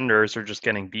on-ball defenders are just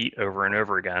getting beat over and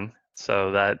over again.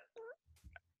 So that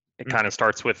it kind of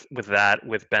starts with that,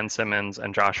 with Ben Simmons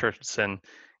and Josh Richardson,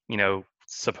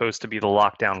 supposed to be the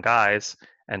lockdown guys,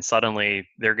 and suddenly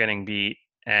they're getting beat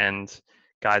and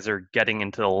guys are getting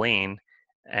into the lane.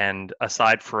 And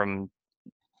aside from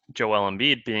Joel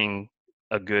Embiid being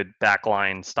a good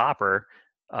backline stopper,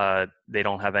 they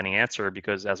don't have any answer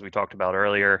because, as we talked about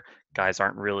earlier, guys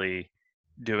aren't really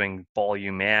doing ball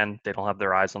you man. They don't have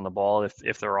their eyes on the ball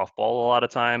if they're off ball a lot of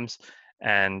times,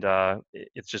 and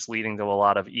it's just leading to a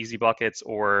lot of easy buckets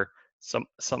or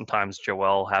sometimes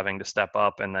Joel having to step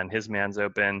up and then his man's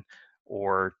open,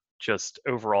 or just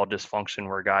overall dysfunction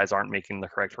where guys aren't making the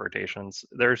correct rotations.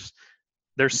 There's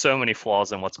so many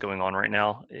flaws in what's going on right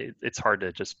now. It's hard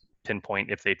to just pinpoint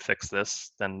if they'd fix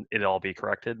this, then it'd all be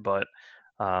corrected. But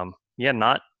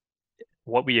not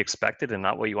what we expected and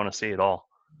not what you want to see at all.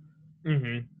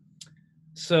 Mm-hmm.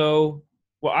 So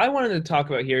what I wanted to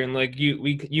talk about here, and like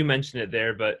you mentioned it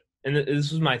there, and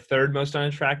this was my third most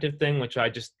unattractive thing, which I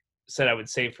just said I would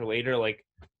save for later, like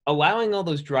allowing all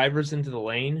those drivers into the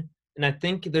lane. And I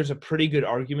think there's a pretty good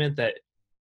argument that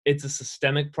it's a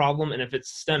systemic problem. And if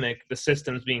it's systemic, the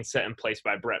system's being set in place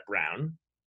by Brett Brown.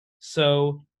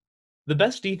 So the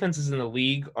best defenses in the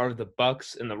league are the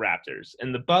Bucks and the Raptors.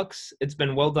 And the Bucks, it's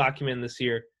been well documented this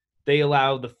year, they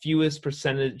allow the fewest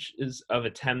percentages of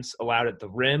attempts allowed at the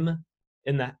rim.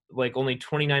 In that, like only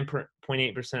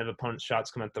 29.8% of opponents'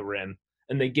 shots come at the rim.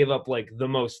 And they give up like the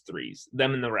most threes,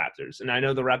 them and the Raptors. And I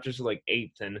know the Raptors are like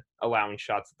 8th in allowing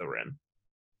shots at the rim.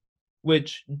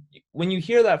 Which, when you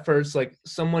hear that first, like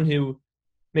someone who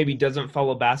maybe doesn't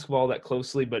follow basketball that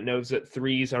closely but knows that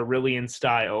threes are really in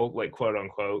style, like quote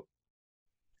unquote,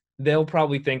 they'll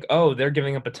probably think, oh, they're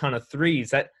giving up a ton of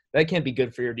threes. That can't be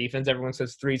good for your defense. Everyone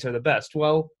says threes are the best.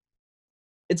 Well,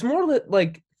 it's more that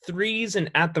like threes and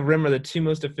at the rim are the two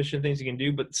most efficient things you can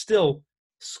do, but still,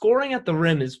 scoring at the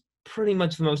rim is pretty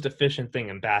much the most efficient thing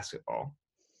in basketball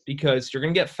because you're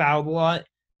going to get fouled a lot.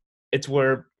 It's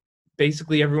where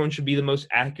basically everyone should be the most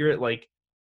accurate. Like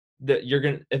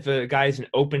if a guy's an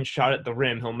open shot at the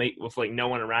rim, he'll make with like no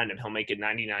one around him, he'll make it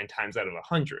 99 times out of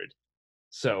 100.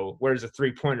 So whereas a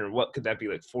 3-pointer, what could that be,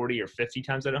 like 40 or 50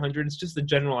 times out of 100? It's just the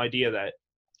general idea that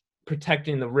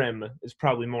protecting the rim is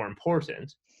probably more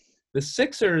important. The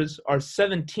Sixers are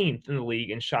 17th in the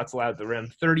league in shots allowed at the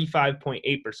rim,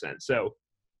 35.8%. So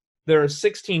there are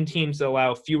 16 teams that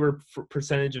allow fewer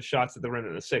percentage of shots at the rim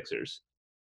than the Sixers.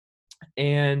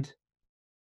 And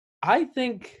I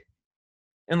think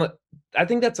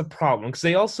that's a problem because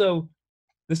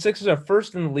the Sixers are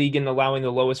first in the league in allowing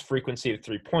the lowest frequency of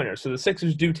three-pointers. So the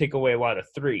Sixers do take away a lot of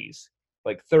threes,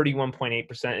 like 31.8%.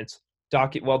 It's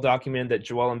well documented that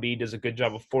Joel Embiid does a good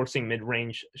job of forcing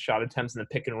mid-range shot attempts in the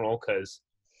pick and roll because,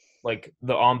 like,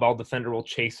 the on-ball defender will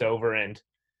chase over and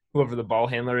whoever the ball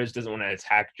handler is doesn't want to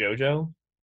attack JoJo.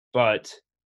 But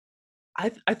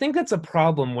I think that's a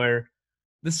problem where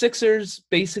the Sixers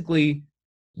basically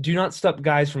do not stop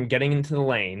guys from getting into the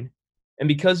lane. And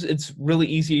because it's really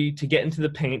easy to get into the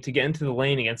paint, to get into the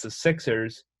lane against the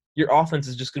Sixers, your offense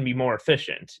is just going to be more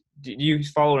efficient. Do you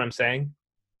follow what I'm saying?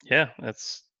 Yeah,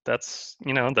 that's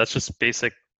just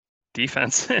basic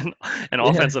defense and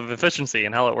offensive efficiency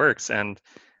and how it works. And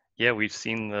yeah, we've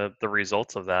seen the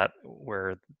results of that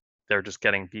where they're just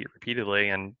getting beat repeatedly,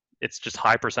 and it's just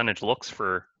high percentage looks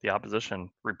for the opposition,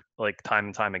 like time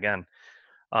and time again.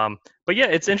 But yeah,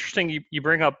 it's interesting you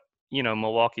bring up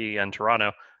Milwaukee and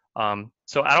Toronto.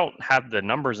 So I don't have the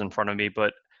numbers in front of me,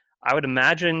 but I would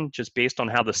imagine just based on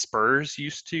how the Spurs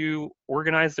used to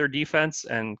organize their defense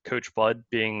and Coach Bud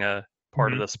being a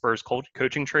part of the Spurs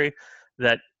coaching tree,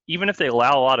 that even if they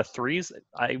allow a lot of threes,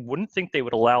 I wouldn't think they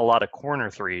would allow a lot of corner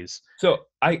threes. So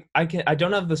I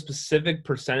don't have the specific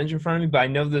percentage in front of me, but I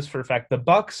know this for a fact. The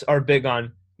Bucks are big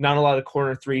on not a lot of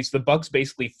corner threes. The Bucks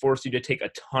basically force you to take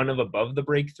a ton of above the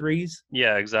break threes.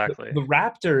 Yeah, exactly. The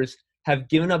Raptors have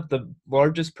given up the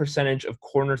largest percentage of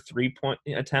corner three-point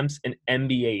attempts in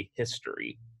NBA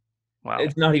history. Wow.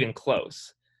 It's not even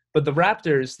close. But the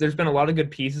Raptors, there's been a lot of good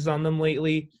pieces on them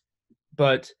lately,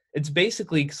 but it's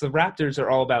basically because the Raptors are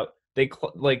all about, they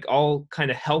all kind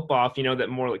of help off, that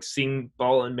more like seeing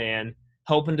ball and man,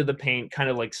 help into the paint, kind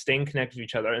of like staying connected to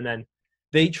each other. And then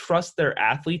they trust their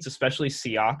athletes, especially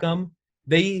Siakam.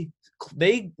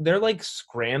 They're like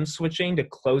scram switching to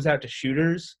close out to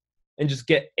shooters and just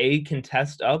get a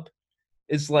contest up.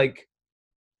 Is like,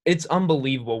 it's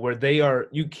unbelievable where they are.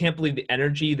 You can't believe the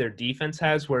energy their defense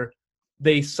has, where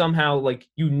they somehow, like,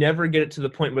 you never get it to the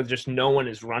point where just no one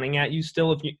is running at you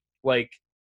still. If you, like,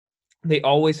 they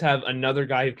always have another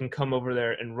guy who can come over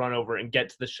there and run over and get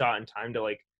to the shot in time to,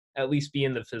 like, at least be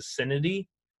in the vicinity.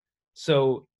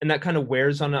 So, and that kind of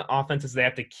wears on the offense as they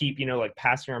have to keep, like,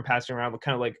 passing around, but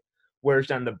kind of like wears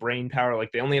down the brain power.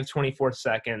 Like, they only have 24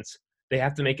 seconds. They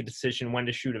have to make a decision when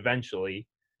to shoot eventually.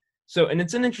 So, and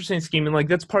it's an interesting scheme. And, like,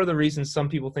 that's part of the reason some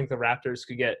people think the Raptors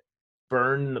could get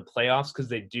burned in the playoffs, because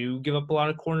they do give up a lot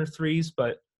of corner threes.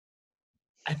 But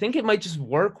I think it might just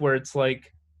work where it's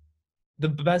like the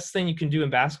best thing you can do in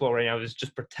basketball right now is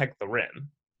just protect the rim.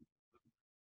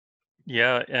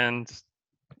 Yeah, and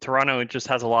Toronto just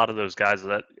has a lot of those guys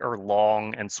that are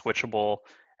long and switchable.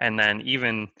 And then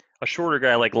even a shorter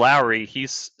guy like Lowry,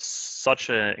 he's such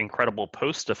an incredible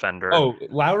post defender. Oh,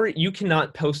 Lowry, you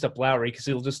cannot post up Lowry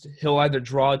because he'll either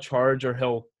draw a charge or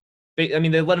they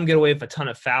let him get away with a ton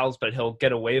of fouls, but he'll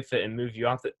get away with it and move you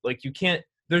off it. Like, you can't,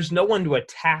 there's no one to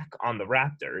attack on the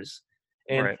Raptors.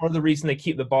 And right. Part of the reason they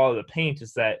keep the ball in the paint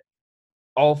is that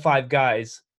all five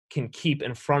guys can keep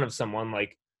in front of someone.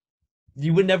 Like,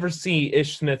 you would never see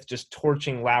Ish Smith just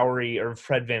torching Lowry or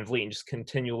Fred VanVleet and just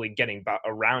continually getting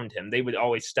around him. They would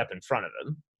always step in front of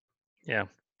him. Yeah.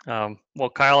 Well,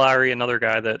 Kyle Lowry, another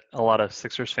guy that a lot of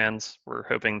Sixers fans were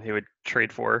hoping he would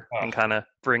trade for and kind of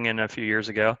bring in a few years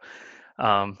ago.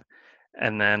 And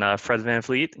then Fred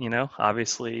VanVleet,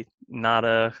 obviously not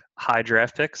a high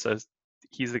draft pick, so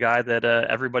he's the guy that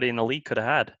everybody in the league could have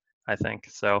had, I think.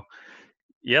 So,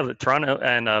 yeah, the Toronto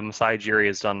and Masai Ujiri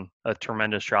has done a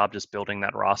tremendous job just building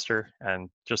that roster, and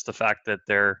just the fact that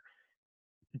they're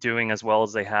doing as well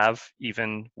as they have,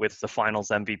 even with the Finals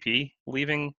MVP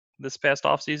leaving this past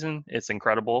offseason, it's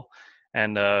incredible.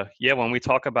 And when we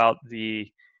talk about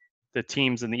the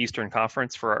teams in the Eastern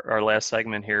Conference for our last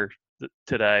segment here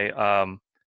today,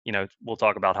 we'll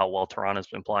talk about how well Toronto's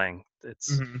been playing.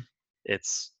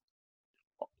 It's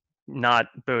not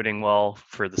boding well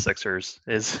for the Sixers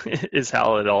is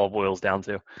how it all boils down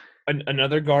to.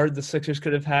 Another guard the Sixers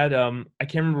could have had, I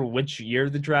can't remember which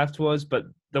year the draft was, but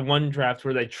the one draft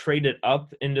where they traded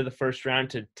up into the first round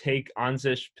to take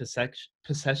Anzish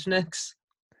Pasechniks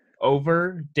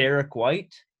over Derek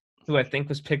White, who I think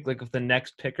was picked like with the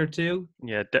next pick or two.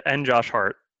 Yeah, and Josh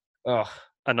Hart. Ugh.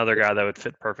 Another guy that would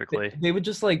fit perfectly. They would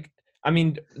just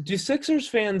do Sixers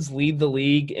fans lead the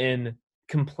league in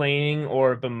complaining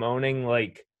or bemoaning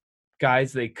like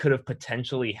guys they could have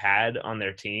potentially had on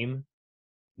their team.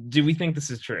 Do we think this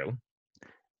is true?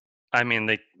 I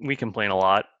mean, we complain a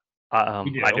lot. We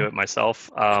I do do, it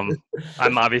myself. I'm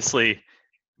obviously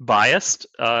biased,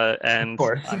 of and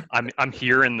course. I'm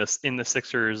here in the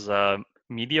Sixers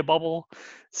media bubble,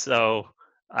 so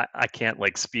I can't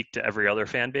like speak to every other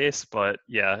fan base. But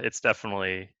yeah, it's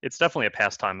definitely a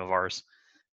pastime of ours.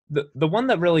 The one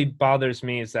that really bothers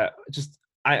me is that just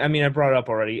I mean I brought it up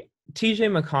already.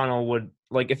 TJ McConnell would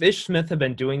like if Ish Smith had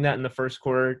been doing that in the first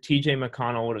quarter, TJ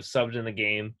McConnell would have subbed in the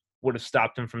game, would have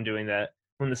stopped him from doing that.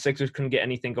 When the Sixers couldn't get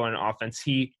anything going on offense,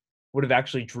 he would have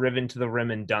actually driven to the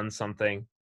rim and done something.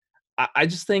 I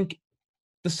just think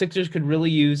the Sixers could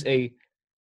really use a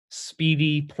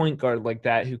speedy point guard like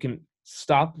that who can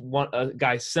stop a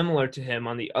guy similar to him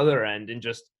on the other end and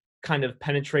just kind of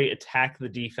penetrate, attack the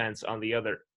defense on the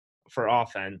other for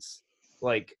offense.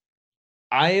 Like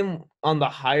I am on the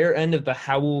higher end of the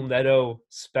Howell Neto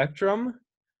spectrum.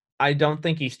 I don't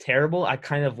think he's terrible. I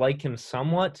kind of like him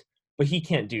somewhat, but he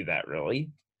can't do that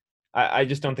really. I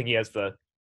just don't think he has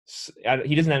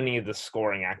he doesn't have any of the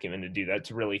scoring acumen to do that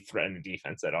to really threaten the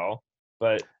defense at all.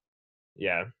 But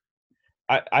yeah,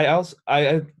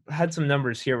 I had some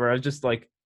numbers here where I just like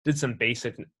did some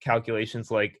basic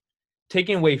calculations, like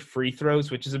taking away free throws,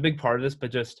 which is a big part of this,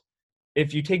 but just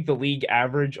if you take the league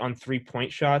average on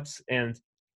 3-point shots and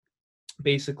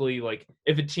basically like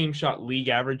if a team shot league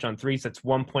average on threes, that's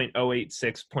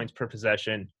 1.086 points per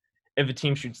possession. If a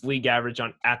team shoots league average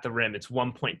on at the rim, it's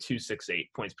 1.268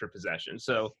 points per possession.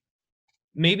 So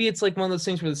maybe it's like one of those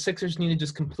things where the Sixers need to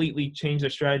just completely change their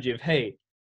strategy of, hey,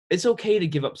 it's okay to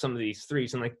give up some of these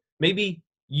threes and like maybe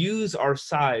use our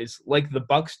size like the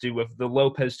Bucks do with the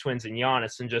Lopez twins and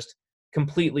Giannis and just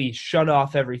completely shut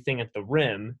off everything at the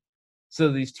rim.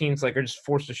 So these teams like are just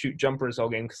forced to shoot jumpers all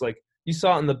game because like you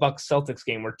saw it in the Bucks Celtics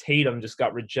game where Tatum just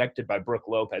got rejected by Brook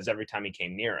Lopez every time he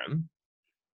came near him.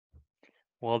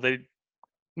 Well, they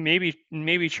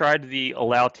maybe tried the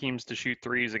allow teams to shoot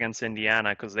threes against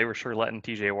Indiana because they were sure letting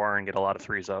TJ Warren get a lot of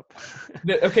threes up.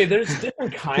 Okay, there's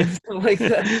different kinds like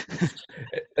that.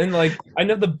 And like I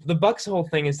know the Bucks whole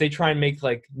thing is they try and make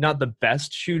like not the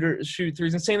best shooters shoot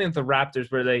threes. And same thing with the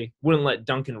Raptors where they wouldn't let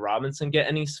Duncan Robinson get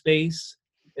any space.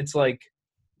 It's like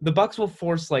the Bucks will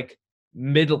force like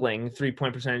middling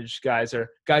 3-point percentage guys or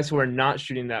guys who are not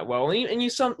shooting that well. And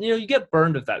you get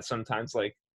burned with that sometimes.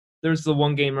 Like there's the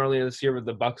one game earlier this year where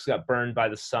the Bucks got burned by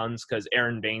the Suns because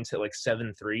Aaron Baines hit like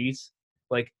 7 threes.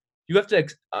 Like you have to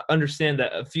understand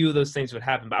that a few of those things would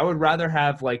happen. But I would rather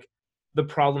have like the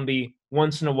problem be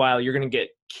once in a while you're going to get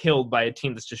killed by a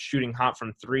team that's just shooting hot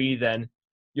from three than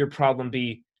your problem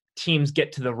be teams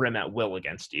get to the rim at will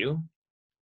against you.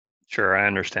 Sure, I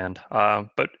understand.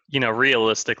 But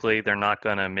realistically, they're not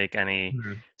going to make any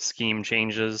scheme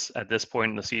changes at this point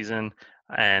in the season.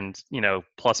 And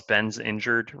plus Ben's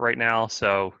injured right now,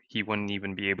 so he wouldn't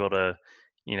even be able to,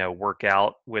 work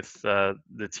out with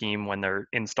the team when they're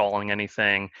installing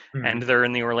anything. And they're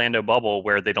in the Orlando bubble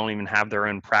where they don't even have their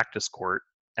own practice court,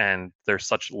 and there's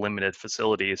such limited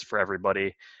facilities for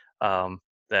everybody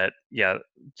that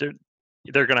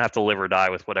they're going to have to live or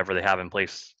die with whatever they have in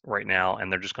place right now,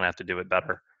 and they're just going to have to do it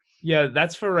better. Yeah,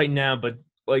 that's for right now, but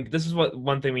like this is what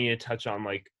one thing we need to touch on,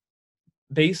 like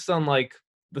based on like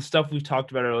the stuff we've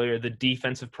talked about earlier, the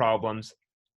defensive problems,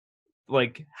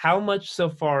 like how much so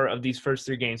far of these first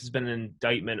 3 games has been an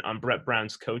indictment on Brett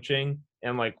Brown's coaching,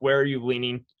 and like where are you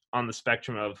leaning on the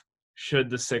spectrum of should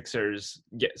the Sixers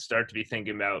start to be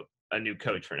thinking about a new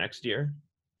coach for next year?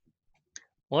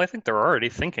 Well, I think they're already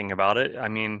thinking about it. I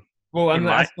mean, well, I'm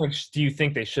asking, do you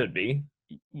think they should be?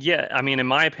 Yeah, I mean, in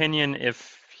my opinion,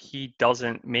 if he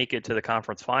doesn't make it to the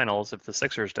conference finals, if the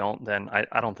Sixers don't, then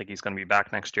I don't think he's going to be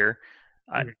back next year.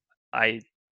 I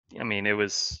mean,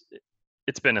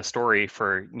 it's been a story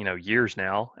for years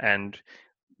now, and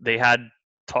they had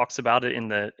talks about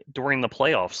it during the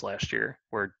playoffs last year,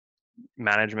 where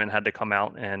management had to come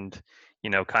out and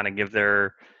kind of give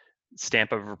their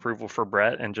stamp of approval for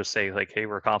Brett and just say like, hey,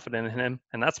 we're confident in him.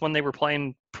 And that's when they were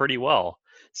playing pretty well.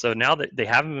 So now that they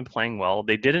haven't been playing well,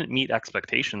 they didn't meet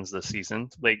expectations this season.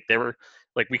 Like they were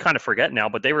like, we kind of forget now,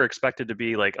 but they were expected to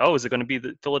be like, oh, is it going to be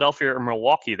the Philadelphia or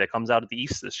Milwaukee that comes out of the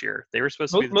East this year? They were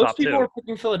supposed to be the top two. Most people were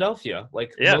picking Philadelphia.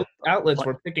 Like most outlets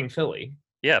were picking Philly.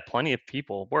 Yeah, plenty of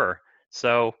people were.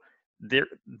 So they're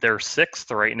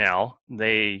 6th right now.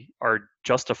 They are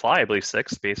justifiably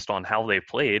 6th based on how they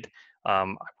played. I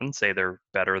wouldn't say they're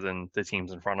better than the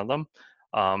teams in front of them,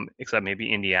 except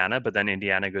maybe Indiana, but then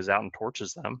Indiana goes out and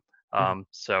torches them.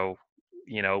 So,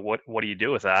 what do you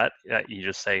do with that? You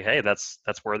just say, hey, that's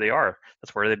where they are.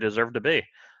 That's where they deserve to be.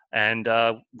 And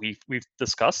we've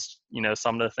discussed,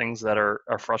 some of the things that are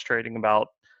frustrating about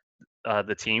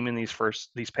the team in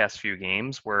these past few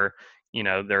games, where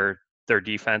their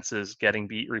defense is getting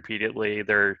beat repeatedly.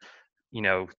 They're you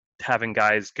know having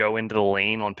guys go into the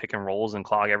lane on pick and rolls and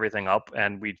clog everything up.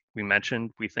 And we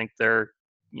mentioned we think they're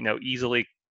easily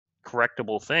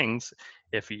correctable things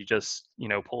if you just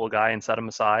pull a guy and set him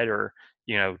aside, or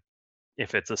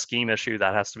if it's a scheme issue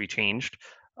that has to be changed.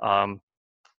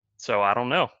 So I don't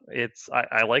know.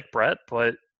 I like Brett,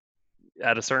 but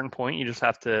at a certain point, you just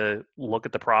have to look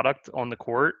at the product on the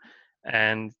court,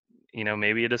 and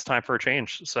maybe it is time for a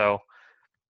change. So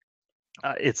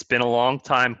it's been a long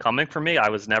time coming for me.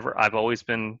 I've always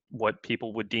been what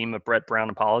people would deem a Brett Brown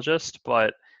apologist,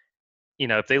 but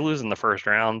if they lose in the first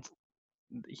round,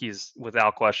 he's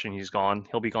without question, he's gone.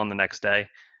 He'll be gone the next day.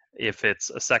 If it's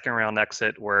a second round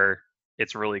exit where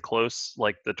it's really close,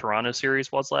 like the Toronto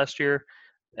series was last year,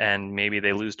 and maybe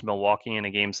they lose to Milwaukee in a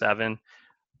game 7,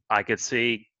 I could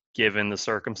see, given the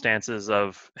circumstances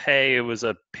of, hey, it was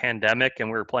a pandemic and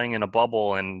we were playing in a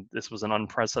bubble and this was an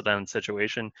unprecedented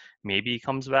situation, maybe he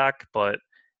comes back, but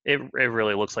it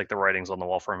really looks like the writing's on the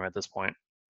wall for him at this point.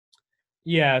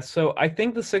 Yeah, so I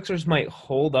think the Sixers might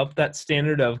hold up that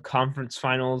standard of conference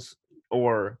finals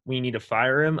or we need to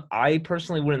fire him. I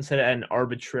personally wouldn't set it at an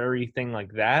arbitrary thing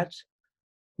like that.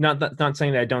 Not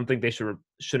saying that I don't think they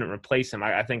shouldn't replace him.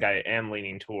 I think I am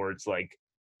leaning towards like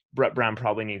Brett Brown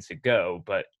probably needs to go,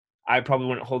 but I probably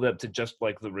wouldn't hold it up to just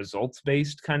like the results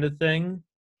based kind of thing.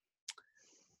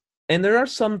 And there are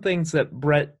some things that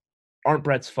aren't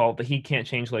Brett's fault that he can't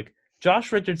change, like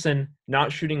Josh Richardson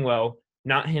not shooting well,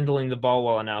 not handling the ball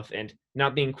well enough, and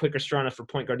not being quick or strong enough for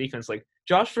point guard defense. Like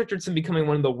Josh Richardson becoming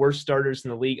one of the worst starters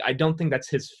in the league, I don't think that's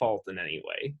his fault in any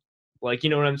way. Like, you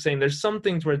know what I'm saying? There's some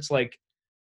things where it's like,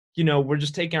 we're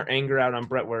just taking our anger out on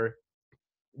Brett, where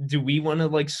do we want to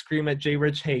like scream at Jay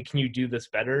Rich, hey, can you do this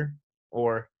better?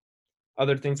 Or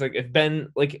other things, like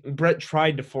if Brett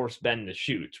tried to force Ben to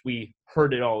shoot, we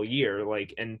heard it all year,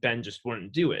 like, and Ben just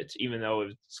wouldn't do it, even though it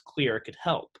was clear it could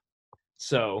help.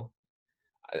 So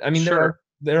I mean, Sure.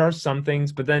 there are some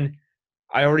things, but then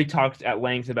I already talked at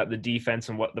length about the defense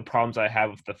and what the problems I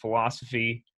have with the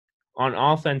philosophy. On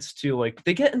offense too, like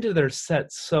they get into their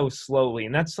sets so slowly,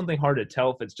 and that's something hard to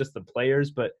tell if it's just the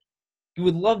players, but you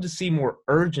would love to see more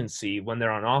urgency when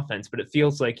they're on offense, but it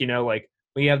feels like, like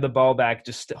when you have the ball back,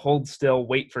 just hold still,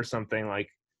 wait for something. Like,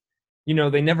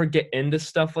 they never get into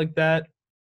stuff like that.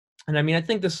 And I mean, I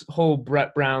think this whole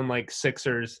Brett Brown, like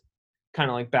Sixers kind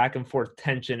of like back and forth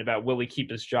tension about will he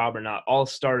keep his job or not all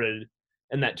started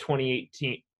in that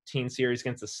 2018 series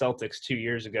against the Celtics 2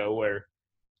 years ago, where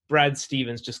Brad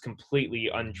Stevens just completely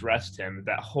undressed him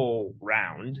that whole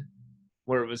round,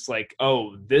 where it was like,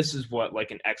 oh, this is what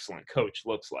like an excellent coach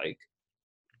looks like.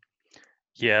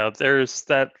 Yeah, there's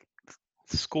that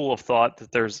school of thought that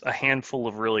there's a handful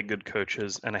of really good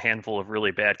coaches and a handful of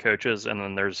really bad coaches, and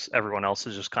then there's everyone else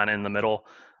is just kind of in the middle.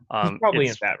 He's probably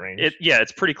in that range.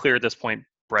 It's pretty clear at this point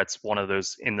Brett's one of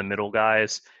those in the middle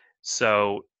guys.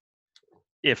 So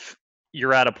if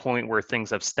you're at a point where things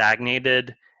have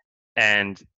stagnated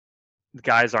and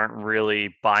guys aren't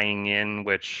really buying in,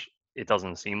 which it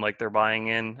doesn't seem like they're buying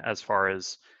in, as far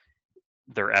as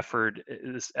their effort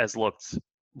has looked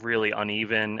really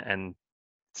uneven, and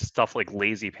stuff like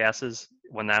lazy passes,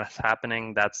 when that's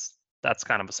happening, that's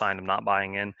kind of a sign of not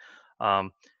buying in.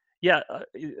 To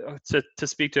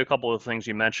speak to a couple of things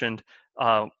you mentioned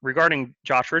regarding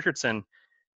Josh Richardson,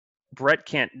 Brett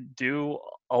can't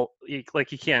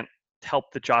he can't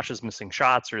help that Josh is missing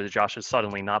shots or that Josh is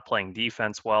suddenly not playing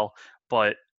defense well.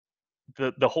 But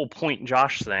the whole point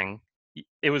Josh thing,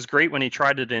 it was great when he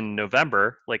tried it in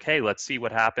November, like, hey, let's see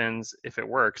what happens if it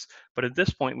works. But at this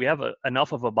point, we have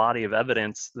enough of a body of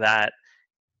evidence that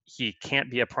he can't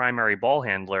be a primary ball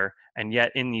handler. And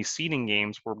yet in these seeding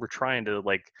games where we're trying to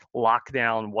like lock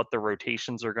down what the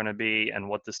rotations are going to be and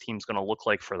what this team's going to look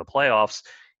like for the playoffs,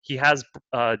 he has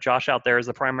Josh out there as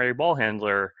the primary ball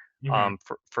handler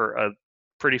for a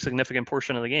pretty significant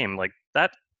portion of the game. Like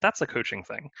that's a coaching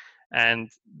thing. And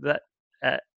that,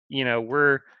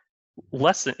 we're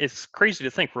it's crazy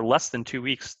to think we're less than 2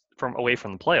 weeks away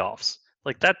from the playoffs.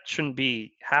 Like that shouldn't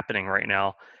be happening right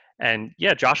now. And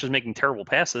yeah, Josh is making terrible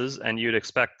passes, and you'd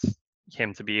expect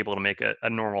him to be able to make a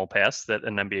normal pass that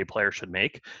an NBA player should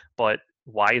make. But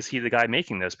why is he the guy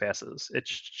making those passes? It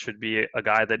should be a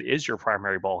guy that is your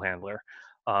primary ball handler.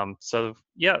 So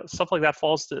yeah, stuff like that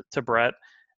falls to Brett.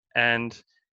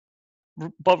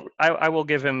 But I will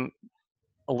give him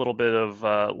a little bit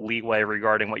of leeway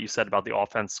regarding what you said about the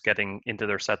offense getting into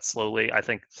their sets slowly. I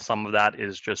think some of that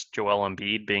is just Joel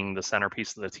Embiid being the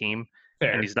centerpiece of the team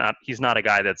and Fair. he's not a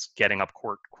guy that's getting up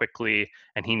court quickly,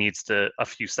 and he needs a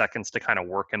few seconds to kind of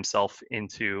work himself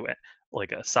into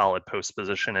like a solid post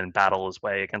position and battle his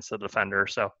way against the defender.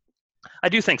 So I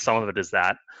do think some of it is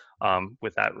that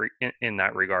with that in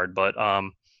that regard, but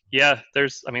yeah,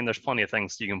 there's plenty of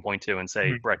things you can point to and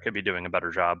say Mhm. Brett could be doing a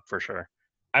better job for sure.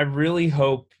 I really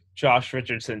hope Josh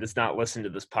Richardson does not listen to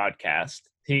this podcast.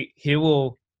 He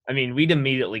will. I mean, we'd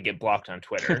immediately get blocked on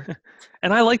Twitter.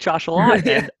 And I like Josh a lot,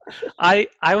 Yeah. and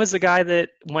I was the guy that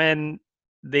when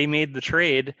they made the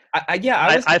trade, Yeah,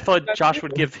 I was I thinking thought that Josh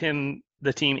would too. give him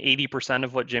the team 80%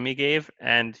 of what Jimmy gave,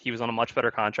 and he was on a much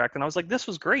better contract. And I was like, this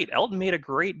was great. Elton made a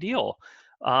great deal.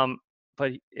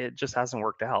 But it just hasn't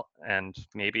worked out. And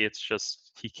maybe it's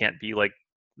just he can't be like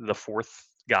the fourth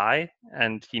guy,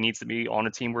 and he needs to be on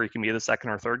a team where he can be the second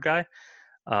or third guy.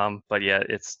 But yeah,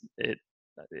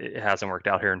 it hasn't worked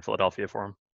out here in Philadelphia for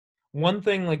him. One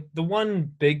thing, like the one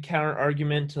big counter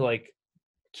argument to like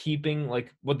keeping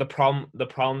like what the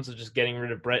problems of just getting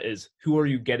rid of Brett is who are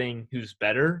you getting who's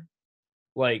better?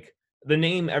 Like the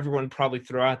name everyone probably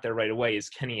throw out there right away is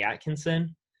Kenny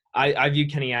Atkinson. I view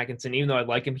Kenny Atkinson, even though I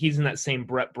like him, he's in that same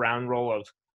Brett Brown role of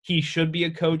he should be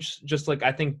a coach, just like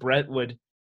I think Brett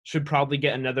should probably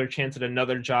get another chance at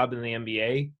another job in the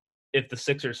NBA if the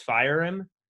Sixers fire him.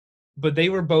 But they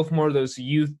were both more of those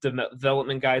youth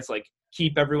development guys, like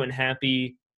keep everyone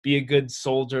happy, be a good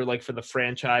soldier, like for the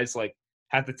franchise, like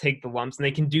have to take the lumps, and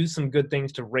they can do some good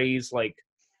things to raise like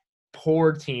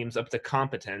poor teams up to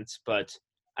competence, but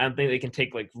I don't think they can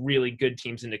take like really good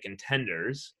teams into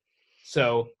contenders.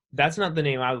 So that's not the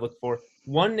name I would look for.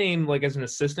 One name, like as an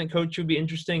assistant coach, would be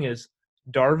interesting is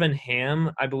Darvin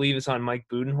Ham. I believe is on Mike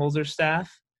Budenholzer's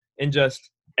staff, and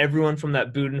just everyone from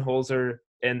that Budenholzer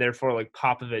and therefore like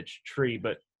Popovich tree.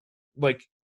 But like,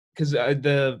 because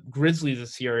the Grizzlies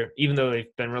this year, even though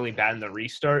they've been really bad in the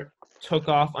restart, took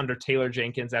off under Taylor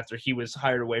Jenkins after he was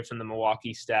hired away from the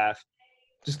Milwaukee staff,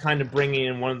 just kind of bringing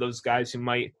in one of those guys who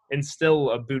might instill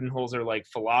a Budenholzer like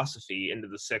philosophy into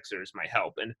the Sixers might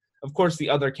help. And of course, the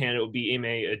other candidate would be Ime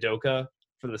Udoka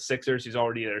for the Sixers, who's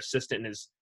already their assistant and has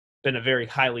been a very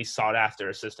highly sought after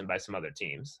assistant by some other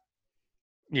teams.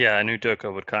 Yeah, and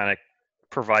Udoka would kind of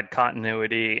provide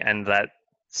continuity and that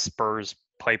Spurs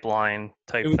pipeline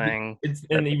It type would be, thing.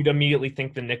 and you'd immediately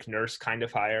think the Nick Nurse kind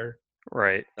of hire.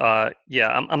 Right. Yeah,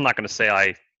 I'm not going to say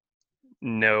I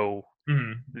know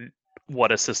Mm-hmm.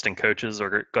 what assistant coaches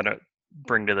are going to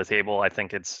bring to the table. I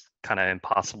think it's kind of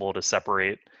impossible to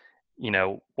separate,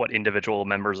 what individual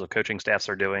members of coaching staffs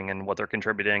are doing and what they're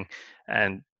contributing,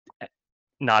 and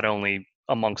not only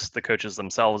amongst the coaches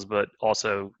themselves, but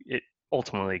also it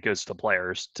ultimately goes to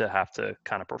players to have to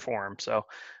kind of perform. So,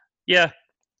 yeah,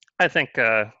 I think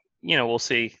we'll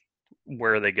see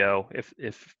where they go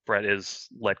if Brett is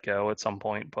let go at some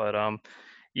point. But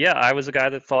yeah, I was a guy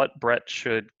that thought Brett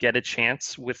should get a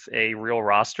chance with a real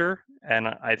roster, and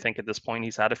I think at this point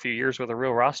he's had a few years with a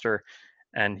real roster,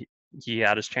 and he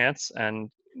had his chance. And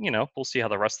we'll see how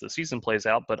the rest of the season plays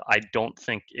out. But I don't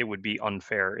think it would be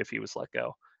unfair if he was let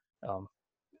go. Um,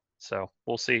 so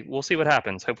we'll see. We'll see what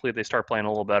happens. Hopefully they start playing a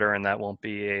little better, and that won't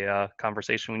be a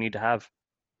conversation we need to have.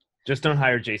 Just don't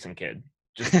hire Jason Kidd.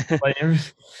 Just like,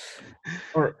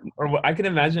 or what I can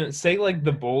imagine. Say like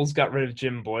the Bulls got rid of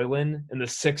Jim Boylan, and the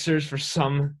Sixers for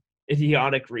some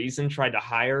idiotic reason tried to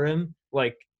hire him.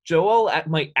 Like Joel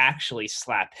might actually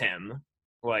slap him.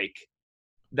 Like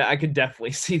that, I could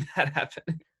definitely see that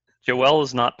happening. Joel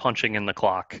is not punching in the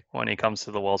clock when he comes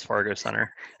to the Wells Fargo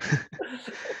Center.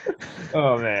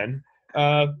 Oh man.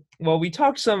 Well,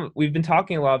 we've been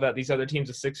talking a lot about these other teams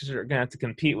the Sixers are gonna have to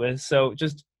compete with. So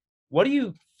just what do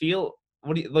you feel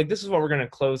what do you like this is what we're gonna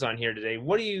close on here today.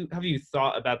 Have you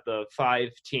thought about the 5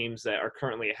 teams that are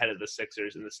currently ahead of the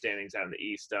Sixers in the standings out in the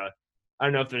East? I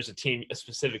don't know if there's a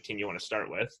specific team you want to start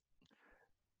with.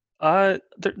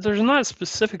 There's not a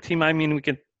specific team. I mean, we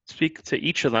can speak to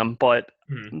each of them, but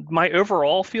Hmm. my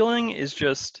overall feeling is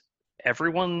just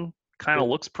everyone kind of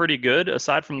looks pretty good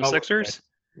aside from the Oh, Sixers.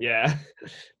 yeah.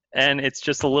 And it's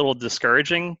just a little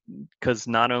discouraging because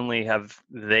not only have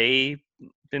they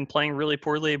been playing really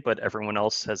poorly, but everyone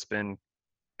else has been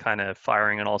kind of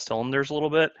firing on all cylinders a little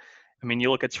bit. I mean,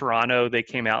 you look at Toronto, they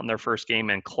came out in their first game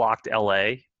and clocked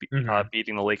LA, Hmm.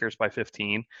 beating the Lakers by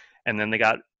 15. And then they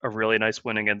got a really nice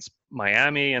win against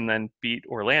Miami and then beat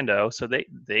Orlando. So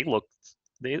they've looked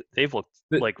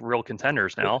like real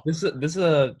contenders now. This is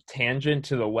a tangent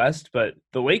to the West, but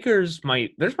the Lakers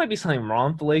might be something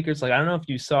wrong with the Lakers. Like I don't know if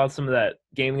you saw some of that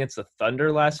game against the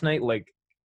Thunder last night. Like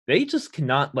they just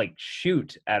cannot like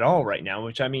shoot at all right now,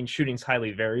 which I mean shooting's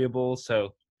highly variable,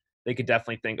 so they could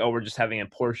definitely think, oh, we're just having a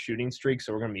poor shooting streak,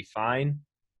 so we're gonna be fine.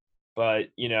 But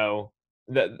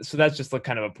So that's just like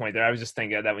kind of a point there. I was just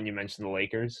thinking of that when you mentioned the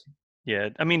Lakers. Yeah,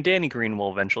 I mean Danny Green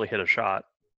will eventually hit a shot,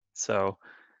 so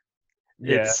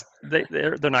Yeah.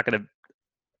 they're not going to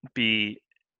be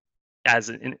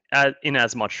in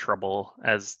as much trouble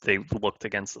as they looked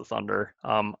against the Thunder.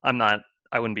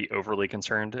 I wouldn't be overly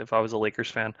concerned if I was a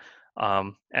Lakers fan.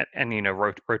 And you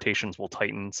know, rotations will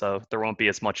tighten, so there won't be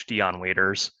as much Dion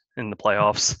Waiters in the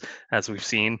playoffs as we've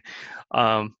seen.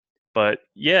 But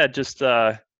yeah, just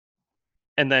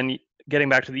and then getting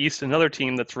back to the East, another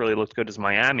team that's really looked good is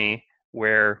Miami,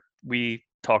 where we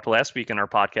talked last week in our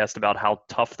podcast about how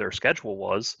tough their schedule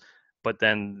was, but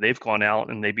then they've gone out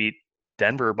and they beat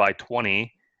Denver by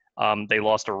 20. They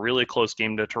lost a really close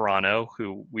game to Toronto,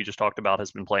 who we just talked about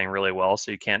has been playing really well,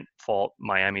 so you can't fault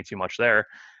Miami too much there.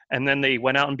 And then they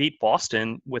went out and beat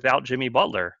Boston without Jimmy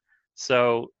Butler.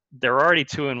 So they're already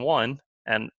 2-1.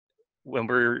 And when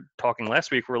we were talking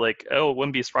last week, we're like, oh, it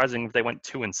wouldn't be surprising if they went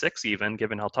 2-6 even,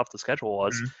 given how tough the schedule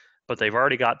was. Mhm. But they've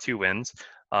already got 2 wins.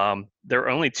 They're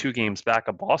only 2 games back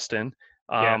of Boston,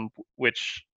 Yeah.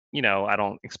 which you know I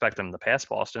don't expect them to pass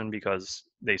Boston because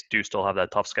they do still have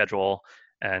that tough schedule,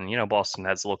 and you know Boston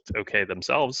has looked okay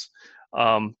themselves.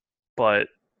 But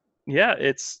yeah,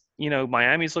 it's you know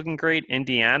Miami's looking great.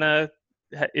 Indiana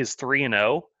is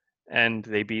 3-0, and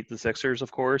they beat the Sixers,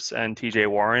 of course. And T.J.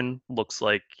 Warren looks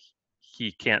like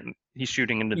he can't. He's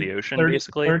shooting into the ocean, 30,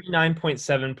 basically.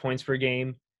 39.7 points per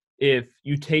game. If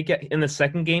you take it in the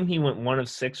second game, he went 1 of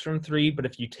 6 from 3. But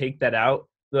if you take that out,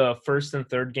 the first and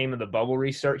third game of the bubble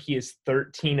restart, he is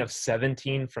 13 of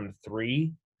 17 from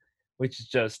 3, which is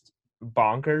just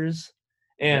bonkers.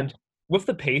 Yeah. And with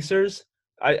the Pacers,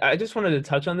 I just wanted to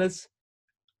touch on this.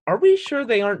 Are we sure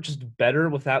they aren't just better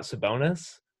without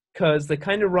Sabonis? Because they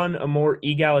kind of run a more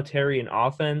egalitarian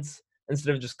offense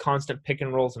instead of just constant pick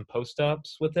and rolls and post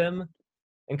ups with him.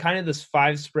 And kind of this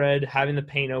 5 spread, having the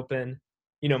paint open.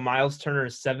 You know, Miles Turner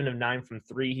is 7 of 9 from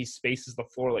 3. He spaces the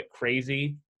floor like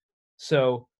crazy.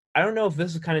 So I don't know if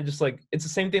this is kind of just like it's the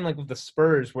same thing like with the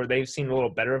Spurs where they've seen a little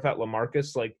better without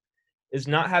LaMarcus. Like, is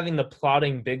not having the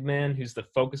plotting big man who's the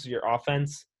focus of your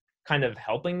offense kind of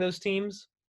helping those teams?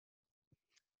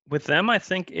 With them, I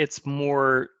think it's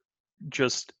more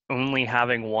just only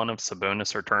having one of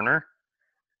Sabonis or Turner.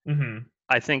 Mm-hmm.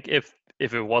 I think if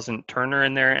it wasn't Turner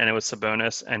in there and it was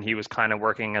Sabonis and he was kind of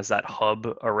working as that hub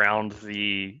around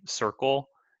the circle,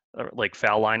 like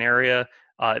foul line area,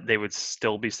 they would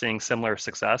still be seeing similar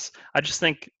success. I just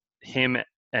think him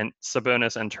and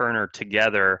Sabonis and Turner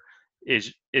together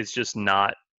is just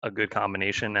not a good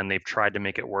combination, and they've tried to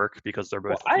make it work because they're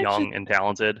Well, both young and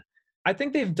talented. I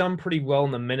think they've done pretty well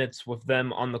in the minutes with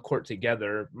them on the court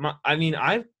together. I mean,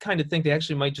 I kind of think they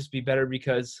actually might just be better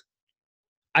because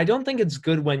I don't think it's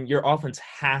good when your offense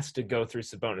has to go through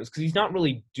Sabonis because he's not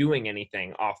really doing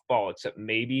anything off ball except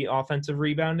maybe offensive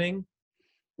rebounding.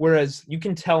 Whereas you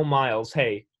can tell Miles,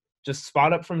 hey, just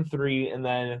spot up from 3 and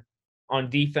then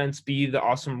on defense be the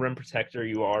awesome rim protector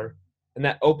you are. And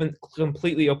that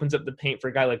completely opens up the paint for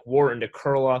a guy like Wharton to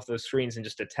curl off those screens and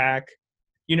just attack.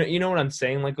 You know what I'm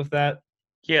saying like with that?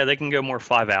 Yeah, they can go more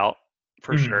 5 out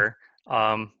for Mhm. sure.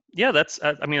 Yeah,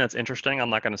 I mean that's interesting. I'm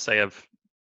not going to say I've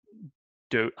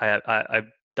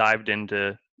dived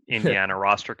into Indiana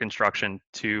roster construction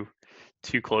too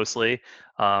closely.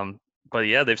 But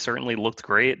yeah, they've certainly looked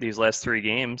great these last 3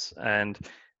 games. And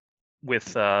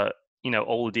with you know,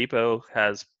 Oladipo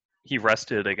he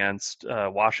rested against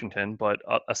Washington, but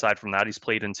aside from that, he's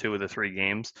played in 2 of the 3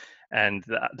 games, and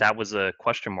that was a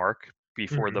question mark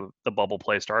before Mhm. the bubble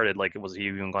play started. Like, was he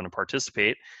even going to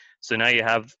participate? So now you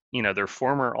have you know their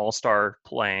former All Star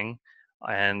playing,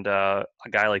 and a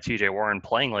guy like T.J. Warren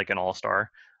playing like an All Star.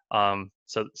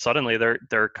 So suddenly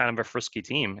they're kind of a frisky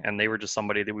team, and they were just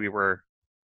somebody that we were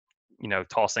you know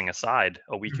tossing aside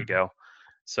a week Mhm. ago.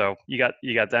 So you got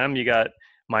them, you got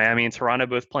Miami and Toronto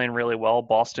both playing really well.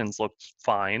 Boston's looked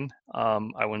fine.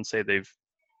 I wouldn't say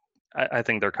I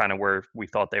think they're kind of where we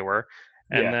thought they were.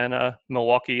 And Yeah. then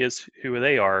Milwaukee is who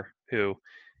they are, who,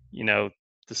 you know,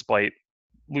 despite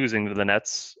losing to the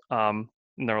Nets in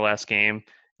their last game,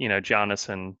 you know, Giannis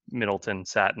and Middleton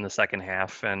sat in the second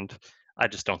half, and I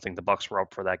just don't think the Bucks were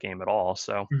up for that game at all.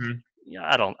 So Mhm.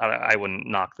 yeah, I wouldn't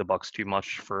knock the Bucks too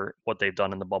much for what they've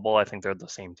done in the bubble. I think they're the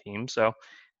same team. So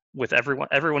with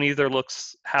everyone either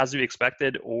looks has to be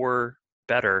expected or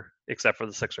better, except for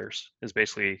the Sixers, is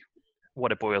basically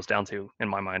what it boils down to in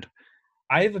my mind.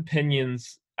 I have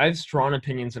opinions. I have strong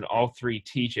opinions on all 3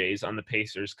 TJs on the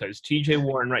Pacers because TJ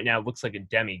Warren right now looks like a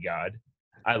demigod.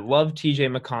 I love TJ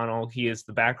McConnell. He is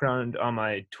the background on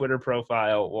my Twitter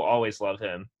profile. Will always love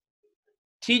him.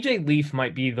 TJ Leaf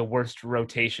might be the worst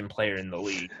rotation player in the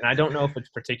league, and I don't know if it's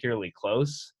particularly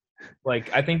close.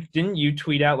 Like, I think, didn't you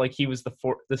tweet out like he was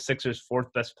the Sixers'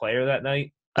 fourth best player that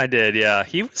night? I did, yeah.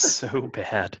 He was so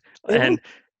bad. It was, And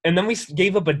and then we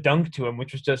gave up a dunk to him,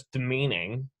 which was just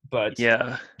demeaning. But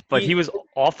yeah, but he he, was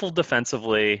awful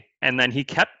defensively, and then he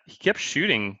kept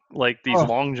shooting like these oh,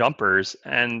 long jumpers,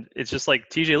 and it's just like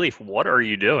TJ Leaf, what are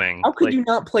you doing? how could Like, you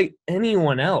not play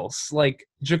anyone else? Like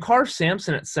Jakar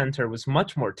Sampson at center was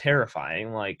much more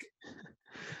terrifying. Like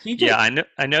TJ, yeah,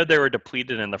 I know they were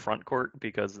depleted in the front court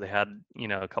because they had,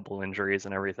 a couple injuries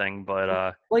and everything,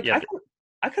 but like yeah,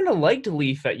 I kind of liked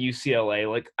Leaf at UCLA.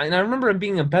 Like, and I remember him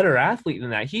being a better athlete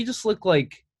than that. He just looked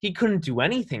like he couldn't do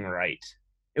anything right.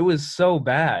 It was so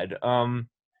bad.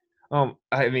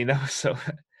 I mean that was so.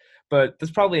 But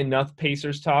there's probably enough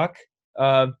Pacers talk.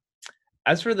 Uh,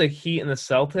 as for the Heat and the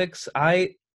Celtics,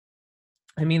 I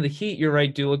mean the Heat. You're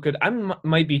right, do look good.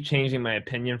 Might be changing my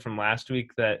opinion from last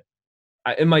week that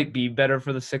it might be better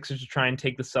for the Sixers to try and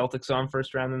take the Celtics on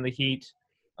first round than the Heat.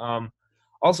 Um,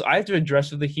 Also, I have to address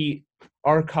with the Heat.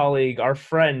 Our colleague, our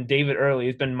friend David Early,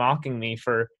 has been mocking me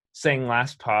for saying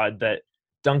last pod that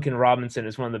Duncan Robinson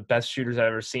is one of the best shooters I've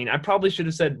ever seen. I probably should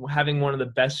have said having one of the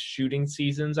best shooting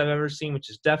seasons I've ever seen, which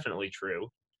is definitely true.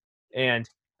 And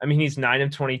I mean, he's 9 of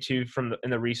 22 in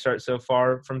the restart so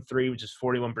far from three, which is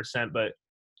 41%. But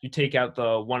you take out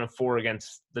the 1 of 4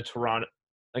 against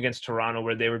Toronto,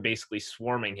 where they were basically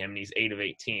swarming him, and he's 8 of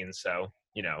 18. So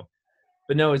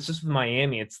but no, it's just with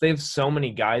Miami. They have so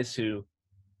many guys who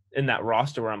in that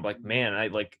roster where I'm like, man, I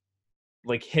like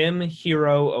him,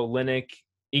 Hero, Olynyk,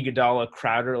 Iguodala,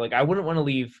 Crowder. Like I wouldn't want to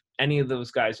leave any of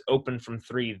those guys open from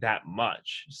three that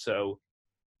much. So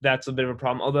that's a bit of a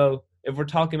problem. Although if we're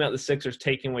talking about the Sixers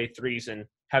taking away threes and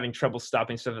having trouble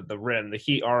stopping stuff at the rim, the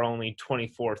Heat are only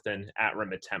 24th in at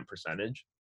rim attempt percentage.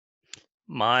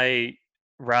 my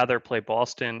rather play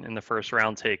Boston in the first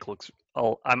round take looks.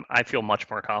 I feel much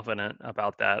more confident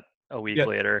about that a week Yeah,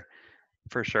 later,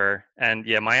 for sure. And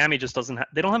yeah, Miami just doesn't.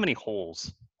 They don't have any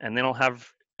holes, and they don't have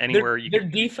their anywhere you their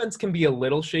could. defense can be a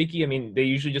little shaky. I mean, they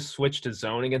usually just switch to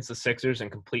zone against the Sixers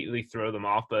and completely throw them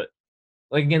off. But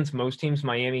like against most teams,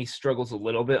 Miami struggles a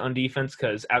little bit on defense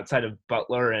because outside of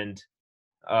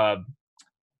uh,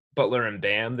 Butler and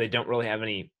Bam, they don't really have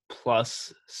any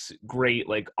great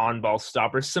like on ball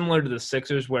stoppers. Similar to the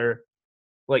Sixers, where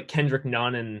like Kendrick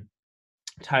Nunn and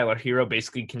Tyler Hero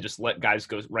basically can just let guys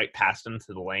go right past them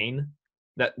to the lane.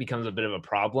 That becomes a bit of a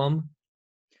problem.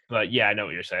 But yeah, I know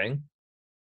what you're saying.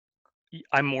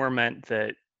 I more meant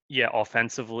that, yeah,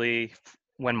 offensively,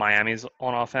 when Miami's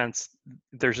on offense,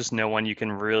 there's just no one you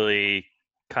can really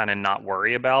kind of not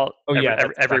worry about. Oh yeah,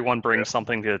 that's Everyone definitely true. brings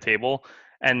something to the table.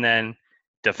 And then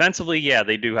defensively, yeah,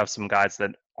 they do have some guys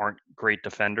that aren't great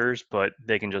defenders, but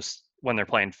they can just, when they're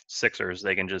playing Sixers,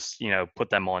 they can just, put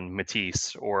them on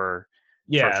Matisse or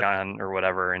Yeah, Sochan or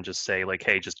whatever and just say, like,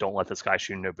 hey, just don't let this guy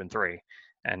shoot an open three.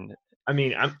 And I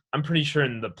mean, I'm pretty sure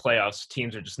in the playoffs,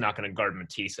 teams are just not going to guard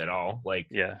Matisse at all. Like,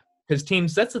 yeah, because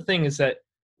teams, that's the thing is that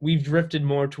we've drifted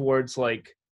more towards like,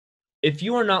 if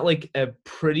you are not like a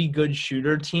pretty good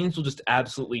shooter, teams will just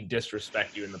absolutely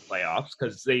disrespect you in the playoffs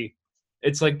because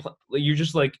it's like you're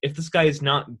just like, if this guy is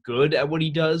not good at what he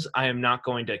does, I am not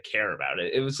going to care about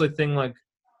it. It was the thing like,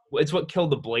 it's what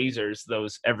killed the Blazers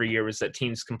those every year was that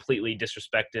teams completely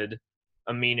disrespected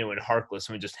Aminu and Harkless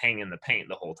and would just hang in the paint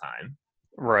the whole time.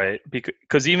 right.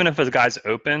 Because even if a guy's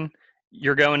open,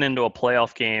 you're going into a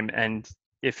playoff game, and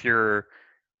if you're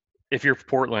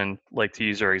Portland, like to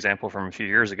use our example from a few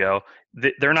years ago,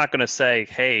 they're not going to say,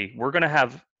 "Hey, we're going to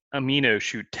have Amino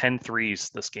shoot 10 threes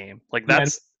this game." Like Yeah,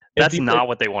 that's not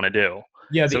what they want to do.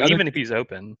 yeah, So even if he's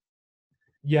open,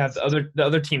 the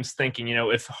other team's thinking,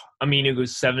 if Aminu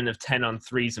goes 7 of 10 on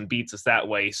threes and beats us that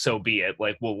way, so be it.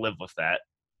 Like we'll live with that.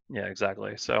 yeah,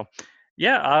 exactly. So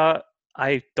yeah,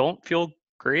 I don't feel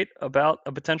great about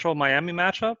a potential Miami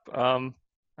matchup.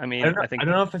 I mean, I I think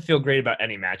don't know if I feel great about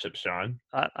any matchup, Sean.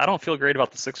 I don't feel great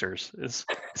about the Sixers. Is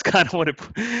kind of what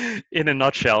it, in a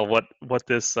nutshell, what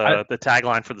this I, the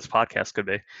tagline for this podcast could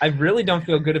be. I really don't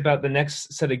feel good about the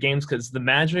next set of games because the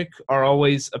Magic are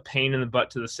always a pain in the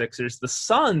butt to the Sixers. The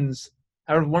Suns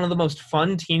are one of the most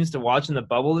fun teams to watch in the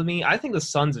bubble to me. I think the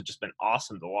Suns have just been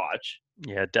awesome to watch.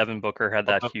 Yeah, Devin Booker had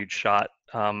that huge shot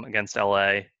against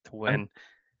LA to I'm win.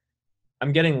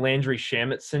 I'm getting Landry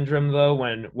Shamet syndrome though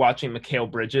when watching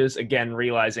Mikal Bridges again,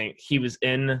 realizing he was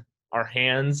in our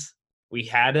hands. We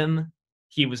had him.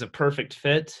 He was a perfect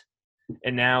fit,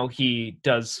 and now he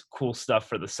does cool stuff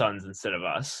for the Suns instead of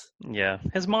us. Yeah,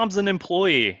 his mom's an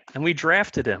employee, and we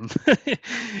drafted him.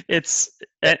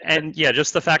 And yeah,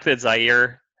 just the fact that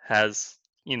Zaire has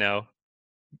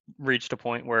reached a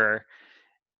point where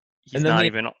he's not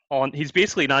even on. He's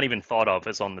basically not even thought of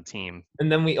as on the team.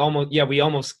 And then we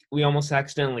almost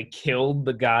accidentally killed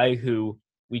the guy who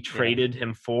we traded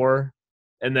him for,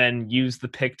 and then used the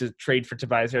pick to trade for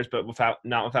Tobias Harris, but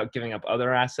not without giving up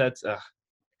other assets. Ugh.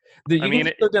 You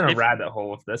can go down a rabbit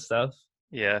hole with this stuff.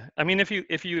 Yeah, I mean, if you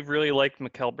really like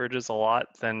Mikal Bridges a lot,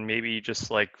 then maybe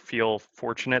just like feel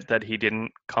fortunate that he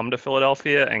didn't come to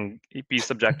Philadelphia and be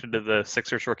subjected to the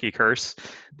Sixers rookie curse.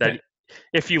 That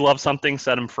if you love something,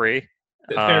 set him free.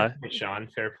 Fair point, Sean.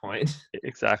 Fair point.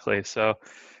 Exactly. So,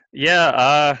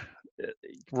 yeah,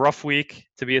 rough week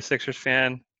to be a Sixers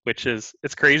fan.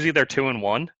 It's crazy. They're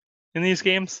 2-1 in these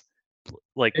games.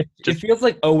 Like it feels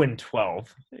like 0-12.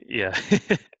 Yeah,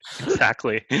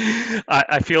 exactly.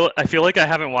 I feel like I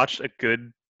haven't watched a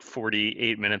good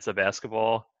 48 minutes of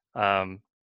basketball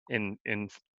in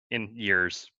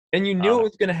years. And you knew it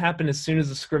was going to happen as soon as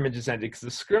the scrimmages ended, because the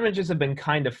scrimmages have been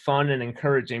kind of fun and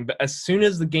encouraging. But as soon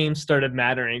as the game started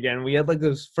mattering again, we had like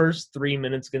those first 3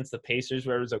 minutes against the Pacers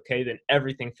where it was okay, then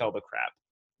everything fell to crap.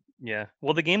 Yeah.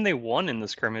 Well, the game they won in the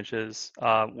scrimmages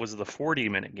was the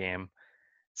 40-minute game.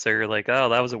 So you're like, oh,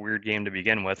 that was a weird game to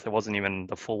begin with. It wasn't even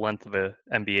the full length of an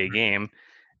NBA game.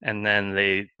 And then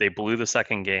they blew the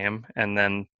second game, and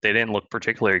then they didn't look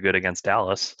particularly good against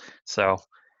Dallas. So,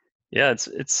 yeah,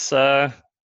 it's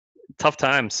tough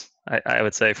times, I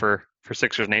would say, for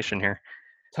Sixers Nation here.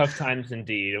 Tough times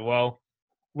indeed. Well,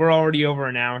 we're already over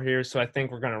an hour here, so I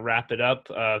think we're going to wrap it up.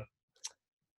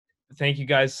 Thank you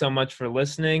guys so much for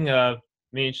listening.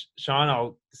 Me and Sean,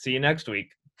 I'll see you next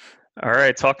week. All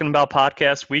right, talking about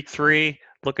podcast week 3.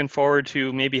 Looking forward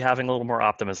to maybe having a little more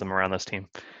optimism around this team.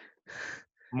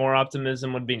 More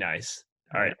optimism would be nice.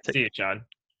 All right, see you, Sean.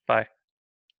 Bye.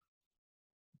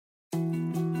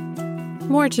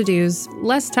 More to-dos,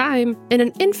 less time, and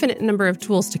an infinite number of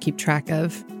tools to keep track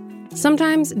of.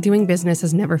 Sometimes doing business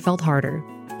has never felt harder,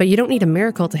 but you don't need a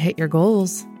miracle to hit your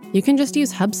goals. You can just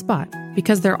use HubSpot,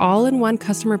 because their all-in-one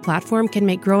customer platform can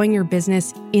make growing your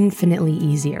business infinitely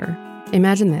easier.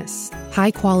 Imagine this: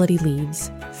 high-quality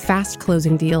leads, fast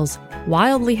closing deals,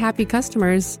 wildly happy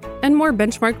customers, and more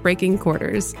benchmark-breaking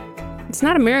quarters. It's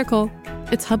not a miracle,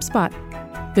 it's HubSpot.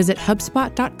 Visit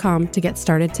HubSpot.com to get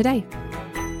started today.